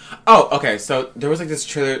movie? Oh, okay. So there was like this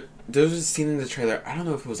trailer. There was a scene in the trailer. I don't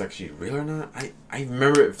know if it was actually real or not. I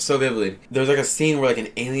remember it so vividly. There was like a scene where like an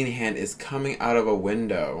alien hand is coming out of a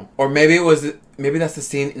window. Or maybe that's the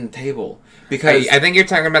scene in the table. Because I think you're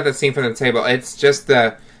talking about the scene from the table. It's just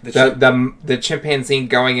the chimpanzee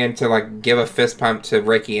going in to like give a fist pump to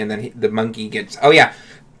Ricky, and then the monkey gets... Oh, yeah.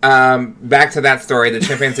 Back to that story. The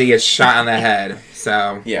chimpanzee gets shot on the head.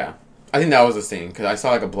 So yeah, I think that was the scene because I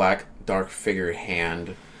saw like a black dark figure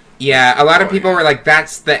hand. Yeah, a lot of people were like,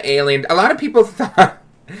 "That's the alien." A lot of people thought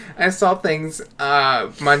I saw things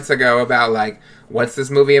months ago about, like, what's this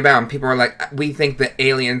movie about? And people were like, we think the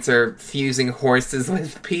aliens are fusing horses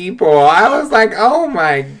with people. I was like, oh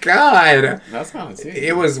my god. That's kind of too.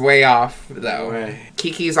 It was way off, though. Way.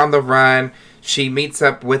 Kiki's on the run. She meets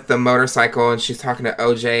up with the motorcycle, and she's talking to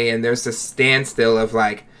OJ, and there's this standstill of,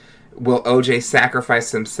 like, will OJ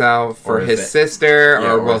sacrifice himself for his sister,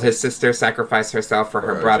 or will his sister sacrifice herself for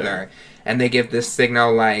her brother? And they give this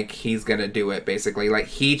signal, like, he's gonna do it, basically. Like,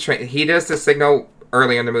 he does the signal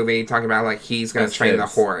early in the movie, talking about, like, he's gonna train the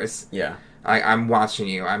horse. Yeah. I'm watching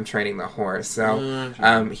you. I'm training the horse.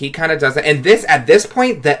 So, he kind of does it. And at this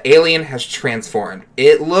point, the alien has transformed.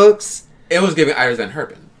 It was giving Iris Van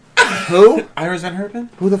Herpen. Who? Iris Van Herpen?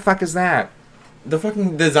 Who the fuck is that? The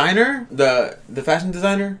fucking designer? The fashion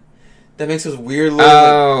designer? That makes this weird little...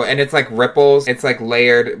 Oh, and it's like ripples. It's like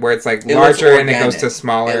layered, where it's like larger and it goes to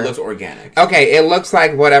smaller. It looks organic. Okay, it looks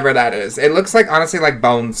like whatever that is. It looks like, honestly, like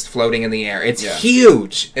bones floating in the air. It's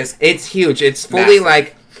huge. It's huge. It's fully, massive.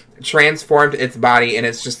 Like, transformed its body, and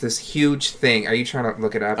it's just this huge thing. Are you trying to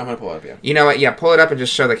look it up? I'm gonna pull it up, yeah. You know what? Yeah, pull it up and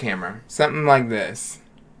just show the camera. Something like this.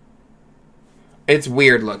 It's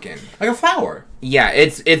weird looking. Like a flower. Yeah,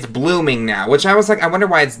 it's blooming now, which I was like, I wonder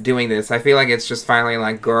why it's doing this. I feel like it's just finally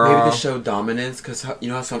like, girl. Maybe to show dominance, because you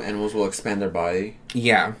know how some animals will expand their body?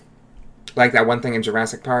 Yeah. Like that one thing in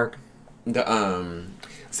Jurassic Park. The,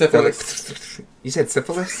 syphilis. You said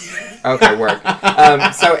syphilis? Okay, work.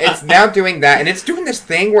 So it's now doing that, and it's doing this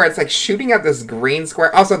thing where it's like shooting out this green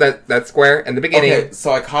square. Also, that square in the beginning. Okay,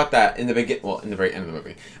 so I caught that in the in the very end of the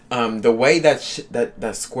movie. The way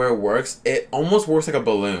that square works, it almost works like a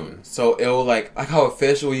balloon. So it'll like how a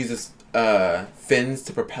fish will use its fins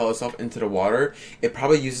to propel itself into the water. It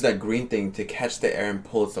probably uses that green thing to catch the air and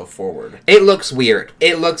pull itself forward. It looks weird.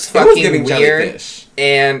 It looks fucking weird. Jellyfish.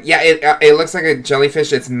 And yeah, it looks like a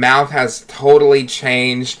jellyfish. Its mouth has totally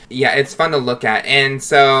changed. Yeah, it's fun to look at. And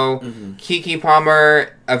so Keke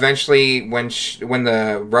Palmer eventually, when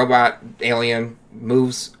the robot alien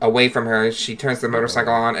moves away from her, she turns the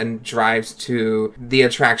motorcycle on and drives to the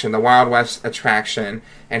attraction, the Wild West attraction.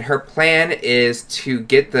 And her plan is to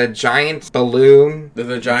get the giant balloon. There's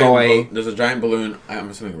a giant balloon. I'm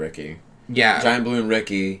assuming Ricky. Yeah, giant balloon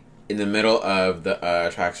Ricky in the middle of the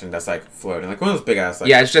attraction that's like floating, like one of those big ass. Like,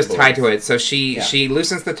 yeah, it's just balloons. Tied to it. So she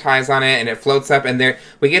loosens the ties on it, and it floats up. And there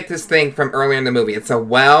we get this thing from earlier in the movie. It's a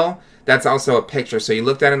well. That's also a picture. So you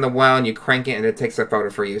look down in the well and you crank it and it takes a photo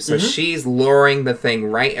for you. So she's luring the thing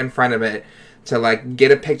right in front of it to like get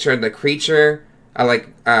a picture of the creature,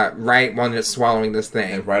 right when it's swallowing this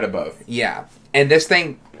thing. And right above. Yeah. And this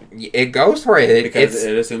thing, it goes for it. Because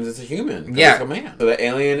it assumes it's a human. Yeah. It's a man. So the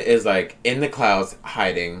alien is like in the clouds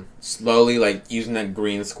hiding, slowly like using that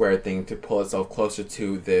green square thing to pull itself closer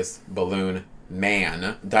to this balloon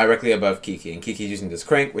man directly above Kiki. And Kiki's using this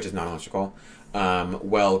crank, which is non-electrical.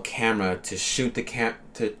 Camera to shoot to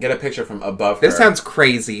get a picture from above her. This sounds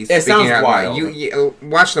crazy. It sounds wild. You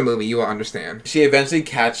watch the movie, you will understand. She eventually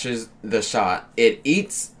catches the shot. It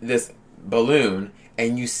eats this balloon,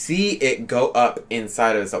 and you see it go up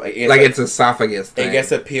inside of itself. Its esophagus thing. It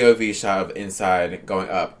gets a POV shot of inside going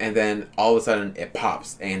up, and then all of a sudden it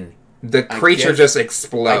pops, and the creature just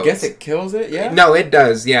explodes. I guess it kills it, yeah? No, it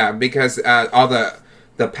does, yeah, because all the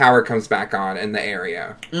power comes back on in the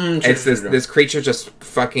area. This creature just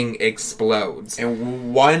fucking explodes.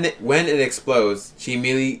 And when it explodes, she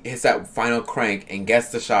immediately hits that final crank and gets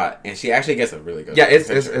the shot. And she actually gets a really good shot. Yeah,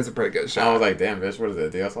 it's a pretty good shot. I was like, damn, bitch, what is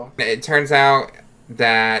it, DSL? It turns out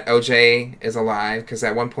that OJ is alive, because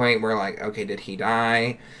at one point we're like, okay, did he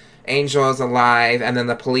die? Angel is alive, and then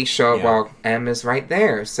the police show up while M is right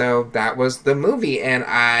there. So that was the movie. And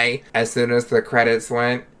as soon as the credits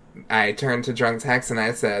went, I turned to Drunk Text and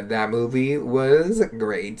I said, that movie was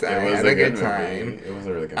great. I had a good time. It was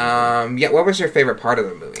a really good movie. Yeah, what was your favorite part of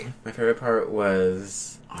the movie? My favorite part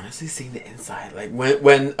was honestly seeing the inside. Like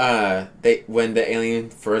when the alien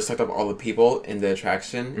first sucked up all the people in the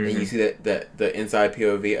attraction, and you see the inside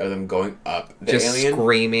POV of them going up the just alien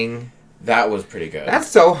screaming. That was pretty good. That's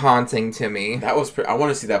so haunting to me. That was I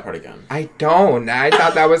want to see that part again. I don't. I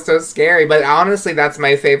thought that was so scary. But honestly, that's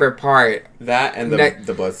my favorite part. That and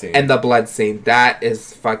the blood scene. And the blood scene. That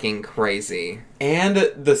is fucking crazy.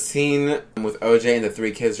 And the scene with OJ and the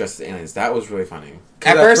three kids dressed as aliens. That was really funny.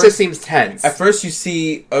 At first, it seems tense. At first, you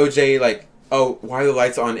see OJ like, oh, why are the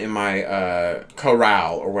lights on in my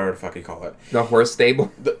corral, or whatever the fuck you call it? The horse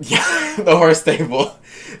stable? The horse stable.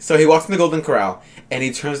 So he walks in the golden corral, and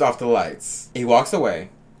he turns off the lights. He walks away.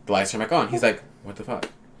 The lights turn back on. He's like, what the fuck?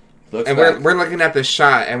 And we're looking at the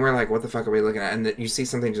shot, and we're like, "What the fuck are we looking at?" And you see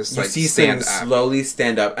something just like stand up, slowly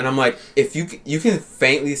stand up, and I'm like, if you can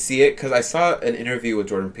faintly see it, because I saw an interview with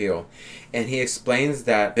Jordan Peele, and he explains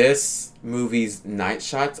that this movie's night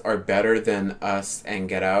shots are better than Us and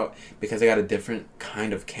Get Out because they got a different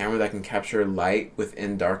kind of camera that can capture light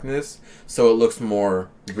within darkness, so it looks more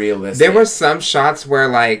realistic. There were some shots where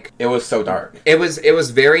like it was so dark. It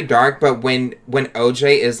was very dark, but when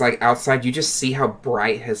OJ is like outside, you just see how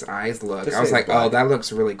bright his eyes look. I was like, oh, that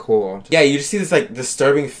looks really cool. Yeah, you just see this like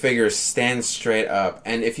disturbing figure stand straight up,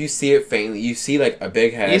 and if you see it faintly, you see like a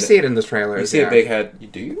big head. You see it in the trailers. You see a big head. You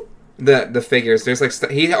do? The figures. There's like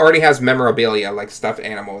he already has memorabilia like stuffed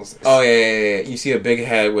animals. Oh yeah. You see a big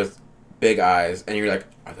head with big eyes, and you're like,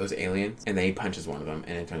 are those aliens? And then he punches one of them,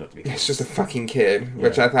 and it turns out to be kids. It's just a fucking kid,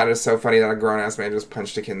 which I thought is so funny that a grown-ass man just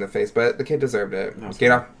punched a kid in the face, but the kid deserved it.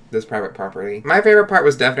 Get off this private property. My favorite part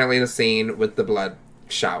was definitely the scene with the blood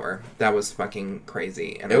shower. That was fucking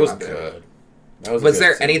crazy, and it was good. Was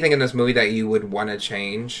there anything in this movie that you would want to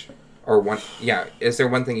change? Is there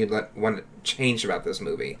one thing you'd want to change about this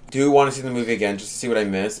movie? Do want to see the movie again just to see what I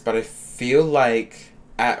missed, but I feel like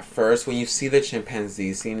at first when you see the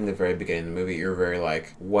chimpanzee scene in the very beginning of the movie, you're very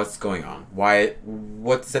like, what's going on? What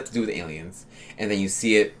does that have to do with aliens? And then you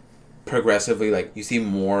see it progressively, like you see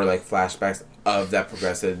more like flashbacks of that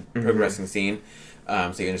progressing scene.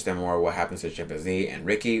 So you understand more what happens to chimpanzee and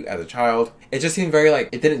Ricky as a child. It just seemed very like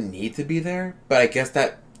it didn't need to be there, but I guess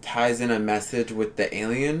that ties in a message with the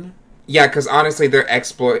alien. Yeah, because honestly, they're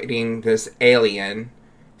exploiting this alien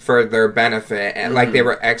for their benefit, and like they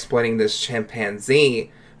were exploiting this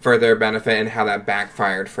chimpanzee for their benefit, and how that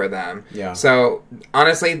backfired for them. Yeah. So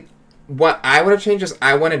honestly, what I would have changed is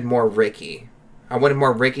I wanted more Ricky. I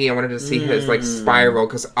wanted to see his like spiral,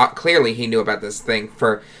 because clearly he knew about this thing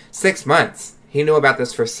for 6 months. He knew about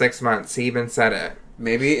this for 6 months. He even said it.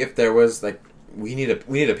 Maybe if there was like. We need a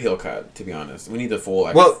peel cut, to be honest. We need the full.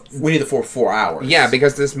 We need the full 4 hours. Yeah,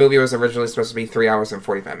 because this movie was originally supposed to be 3 hours and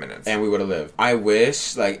 45 minutes, and we would have lived. I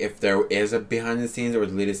wish, like, if there is a behind the scenes or a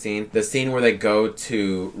deleted scene, the scene where they go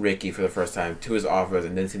to Ricky for the first time to his office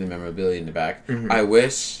and then see the memorabilia in the back. I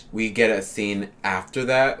wish we get a scene after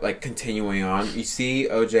that, like continuing on. You see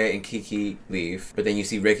OJ and Kiki leave, but then you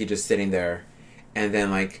see Ricky just sitting there, and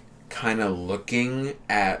then like kind of looking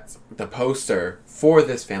at the poster for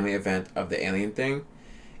this family event of the alien thing,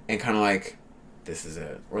 and kind of like, this is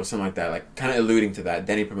it, or something like that, like kind of alluding to that.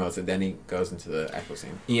 Then he promotes it, then he goes into the actual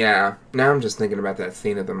scene. Yeah, now I'm just thinking about that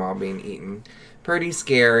scene of them all being eaten. Pretty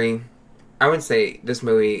scary. I would say this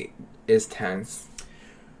movie is tense,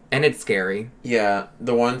 and it's scary. Yeah,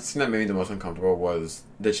 the one scene that made me the most uncomfortable was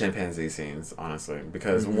the chimpanzee scenes, honestly,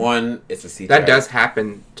 because one, it's a CGI. That does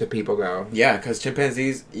happen to people, though. Yeah, because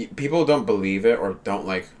chimpanzees, people don't believe it or don't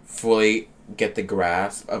like fully get the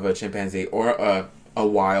grasp of a chimpanzee or a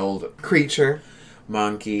wild creature,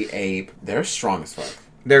 monkey, ape. They're strong as fuck.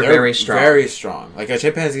 They're very strong. Very strong. Like a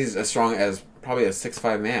chimpanzee is as strong as probably a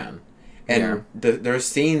 6'5" man. And there's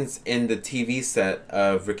scenes in the TV set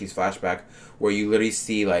of Ricky's flashback where you literally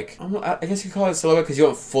see, like, I guess you call it silhouette because you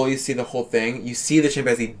don't fully see the whole thing. You see the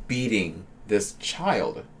chimpanzee beating this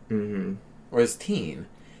child. Or his teen.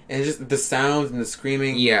 And it's just the sounds and the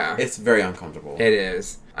screaming. Yeah. It's very uncomfortable. It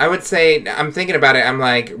is. I would say, I'm thinking about it, I'm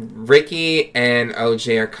like, Ricky and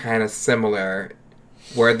OJ are kind of similar,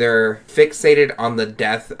 where they're fixated on the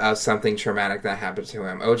death of something traumatic that happened to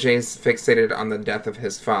him. OJ's fixated on the death of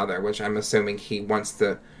his father, which I'm assuming he wants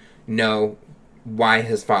to know why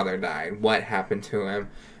his father died, what happened to him.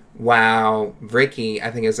 While Ricky,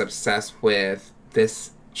 I think, is obsessed with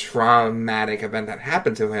this traumatic event that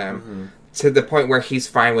happened to him, to the point where he's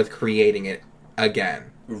fine with creating it again.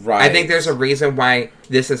 Right. I think there's a reason why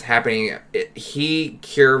this is happening.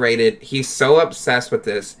 He's so obsessed with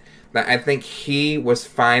this that I think he was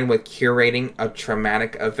fine with curating a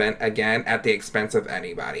traumatic event again at the expense of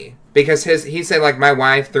anybody. Because he said, like, my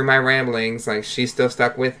wife, through my ramblings, like, she's still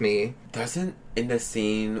stuck with me. Doesn't, in the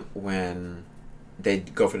scene when they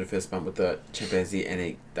go for the fist bump with the chimpanzee and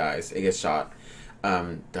it dies, it gets shot,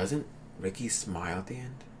 doesn't Ricky smile at the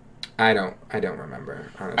end? I don't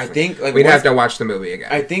remember, honestly. I think, like, we'd have to watch the movie again.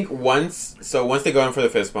 I think once they go in for the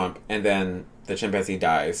fist bump and then the chimpanzee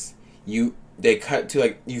dies, they cut to,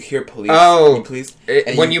 like, you hear police. Oh, police.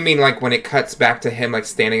 You mean, like, when it cuts back to him, like,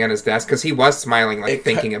 standing on his desk? Because he was smiling, like,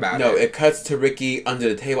 thinking about it. No, it cuts to Ricky under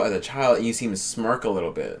the table as a child, and you see him smirk a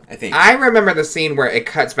little bit, I think. I remember the scene where it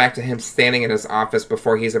cuts back to him standing in his office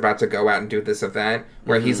before he's about to go out and do this event,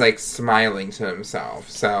 where he's, like, smiling to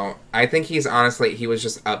himself. So, I think he was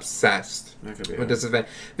just obsessed with this event.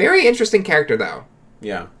 Very interesting character, though.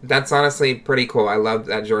 Yeah. That's honestly pretty cool. I love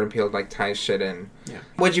that Jordan Peele, like, ties shit in. Yeah.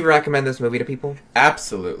 Would you recommend this movie to people?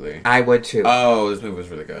 Absolutely. I would, too. Oh, this movie was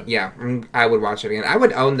really good. Yeah, I would watch it again. I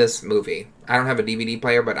would own this movie. I don't have a DVD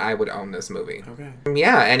player, but I would own this movie. Okay.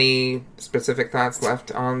 Yeah, any specific thoughts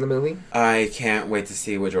left on the movie? I can't wait to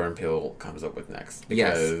see what Jordan Peele comes up with next.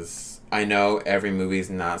 Because I know every movie is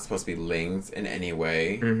not supposed to be linked in any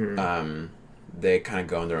way. Mm-hmm. They kind of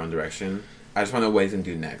go in their own direction. I just want to know what he's going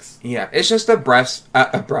to do next. Yeah, it's just a breath.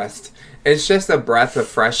 It's just a breath of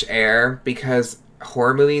fresh air because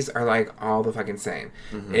horror movies are like all the fucking same.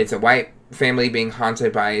 Mm-hmm. It's a white family being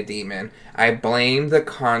haunted by a demon. I blame The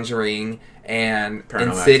Conjuring and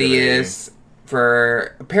Paranormal Insidious Activity.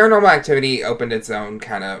 For Paranormal Activity opened its own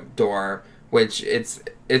kind of door, which it's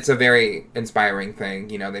a very inspiring thing.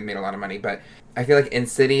 You know, they made a lot of money, but I feel like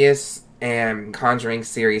Insidious and Conjuring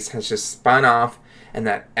series has just spun off, and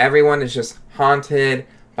that everyone is just haunted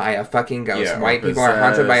by a fucking ghost. Yeah, White people are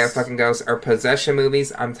haunted by a fucking ghost. Or possession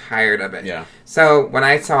movies. I'm tired of it. Yeah. So when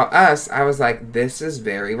I saw Us, I was like, this is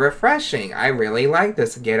very refreshing. I really like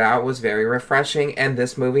this. Get Out was very refreshing. And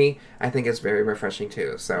this movie, I think, is very refreshing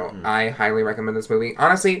too. So I highly recommend this movie.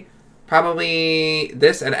 Honestly, probably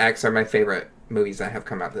this and X are my favorite movies that have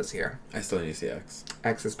come out this year. I still need to see X.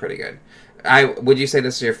 X is pretty good. Would you say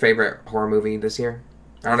this is your favorite horror movie this year?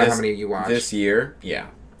 I don't know how many you watched. This year? Yeah.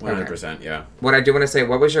 100%, okay. Yeah. What I do want to say,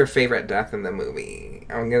 what was your favorite death in the movie?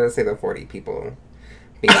 I'm going to say the 40 people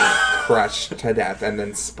being crushed to death and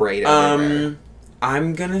then sprayed everywhere.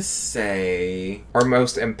 I'm going to say... Or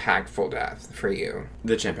most impactful death for you?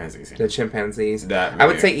 The chimpanzees. The chimpanzees. That movie. I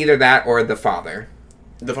would say either that or The Father.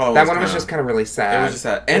 The Father that one was just kind of really sad. It was just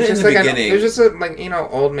sad. And in just the like beginning... There's just a,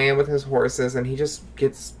 old man with his horses and he just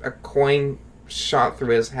gets a coin shot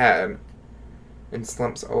through his head. And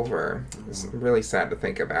slumps over. It's really sad to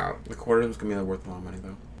think about. The quarter was going to be worth a lot of money,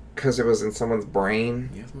 though. Because it was in someone's brain?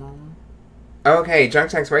 Yes, Mama. Okay,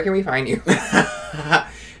 Drunk Text, where can we find you?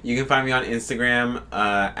 You can find me on Instagram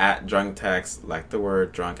at Drunk Text, like the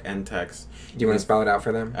word drunk and text. Do you want to spell it out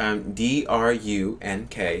for them? DRUNKTEXT.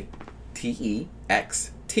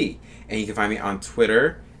 And you can find me on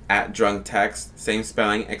Twitter at Drunk Text. Same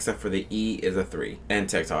spelling, except for the E is a 3. And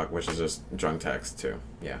TikTok, which is just Drunk Text, too.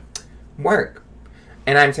 Yeah. Work.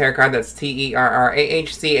 And I'm Terracard, that's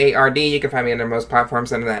TERRAHCARD. You can find me under most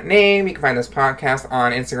platforms under that name. You can find this podcast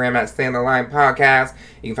on Instagram at Stay on the Line Podcast.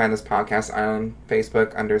 You can find this podcast on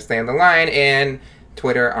Facebook under Stay on the Line and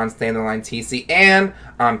Twitter on Stay on the Line TC. And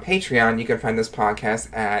on Patreon, you can find this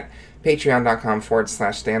podcast at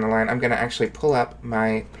patreon.com/Stay on the Line. I'm going to actually pull up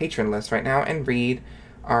my patron list right now and read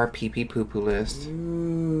our pee-pee poo-poo list.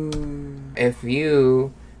 Ooh. If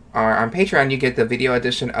you are on Patreon, you get the video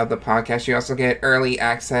edition of the podcast. You also get early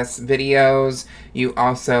access videos. You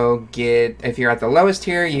also get, if you're at the lowest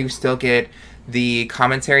tier, you still get the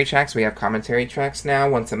commentary tracks. We have commentary tracks now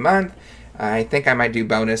once a month. I think I might do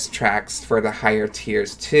bonus tracks for the higher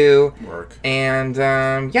tiers too. Work. And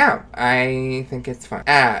yeah, I think it's fun.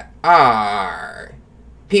 At our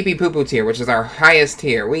pee-pee poo-poo tier, which is our highest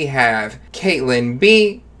tier, we have Caitlin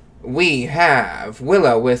B. We have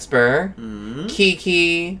Willow Whisper,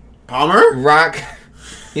 Kiki Palmer, Rock.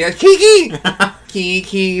 Yeah, Kiki.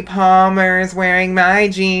 Kiki Palmer's wearing my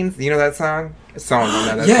jeans. You know that song? Someone will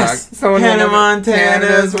know that yes. song. Hannah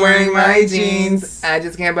Montana's wearing my jeans. I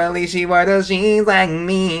just can't believe she wore those jeans like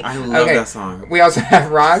me. I love that song. We also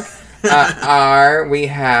have Rock. We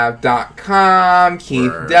have .com,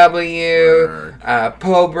 Keith Word. W,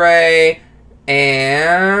 Pobre,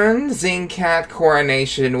 and Zingcat,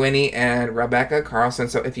 Coronation, Winnie, and Rebecca Carlson.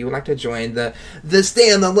 So if you would like to join the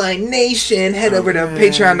Stay on the Line Nation, head over to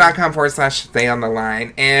patreon.com/Stay on the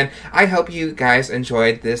Line. And I hope you guys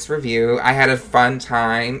enjoyed this review. I had a fun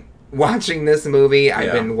time watching this movie.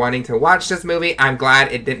 I've been wanting to watch this movie. I'm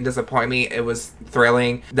glad it didn't disappoint me. It was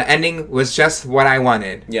thrilling. The ending was just what I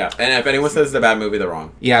wanted. Yeah, and if anyone says it's a bad movie, they're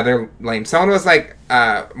wrong. Yeah, they're lame. Someone was like,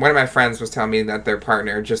 one of my friends was telling me that their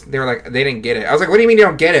partner they were like, they didn't get it. I was like, what do you mean you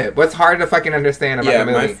don't get it? What's hard to fucking understand about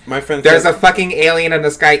the movie? My friend There's a fucking alien in the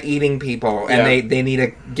sky eating people, and they need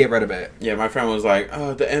to get rid of it. Yeah, my friend was like,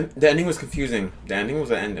 oh, the ending was confusing. The ending was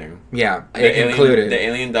the ending. Yeah, it concluded. The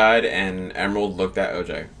alien died, and Emerald looked at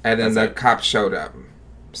OJ. And then the cops showed up.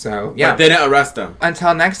 So, yeah. But they didn't arrest him.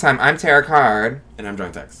 Until next time, I'm Tara Card. And I'm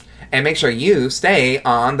Drunk Text. And make sure you stay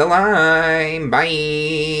on the line. Bye.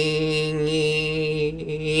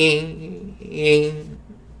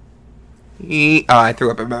 Oh, I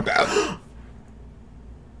threw up in my mouth.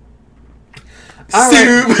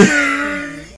 Soup.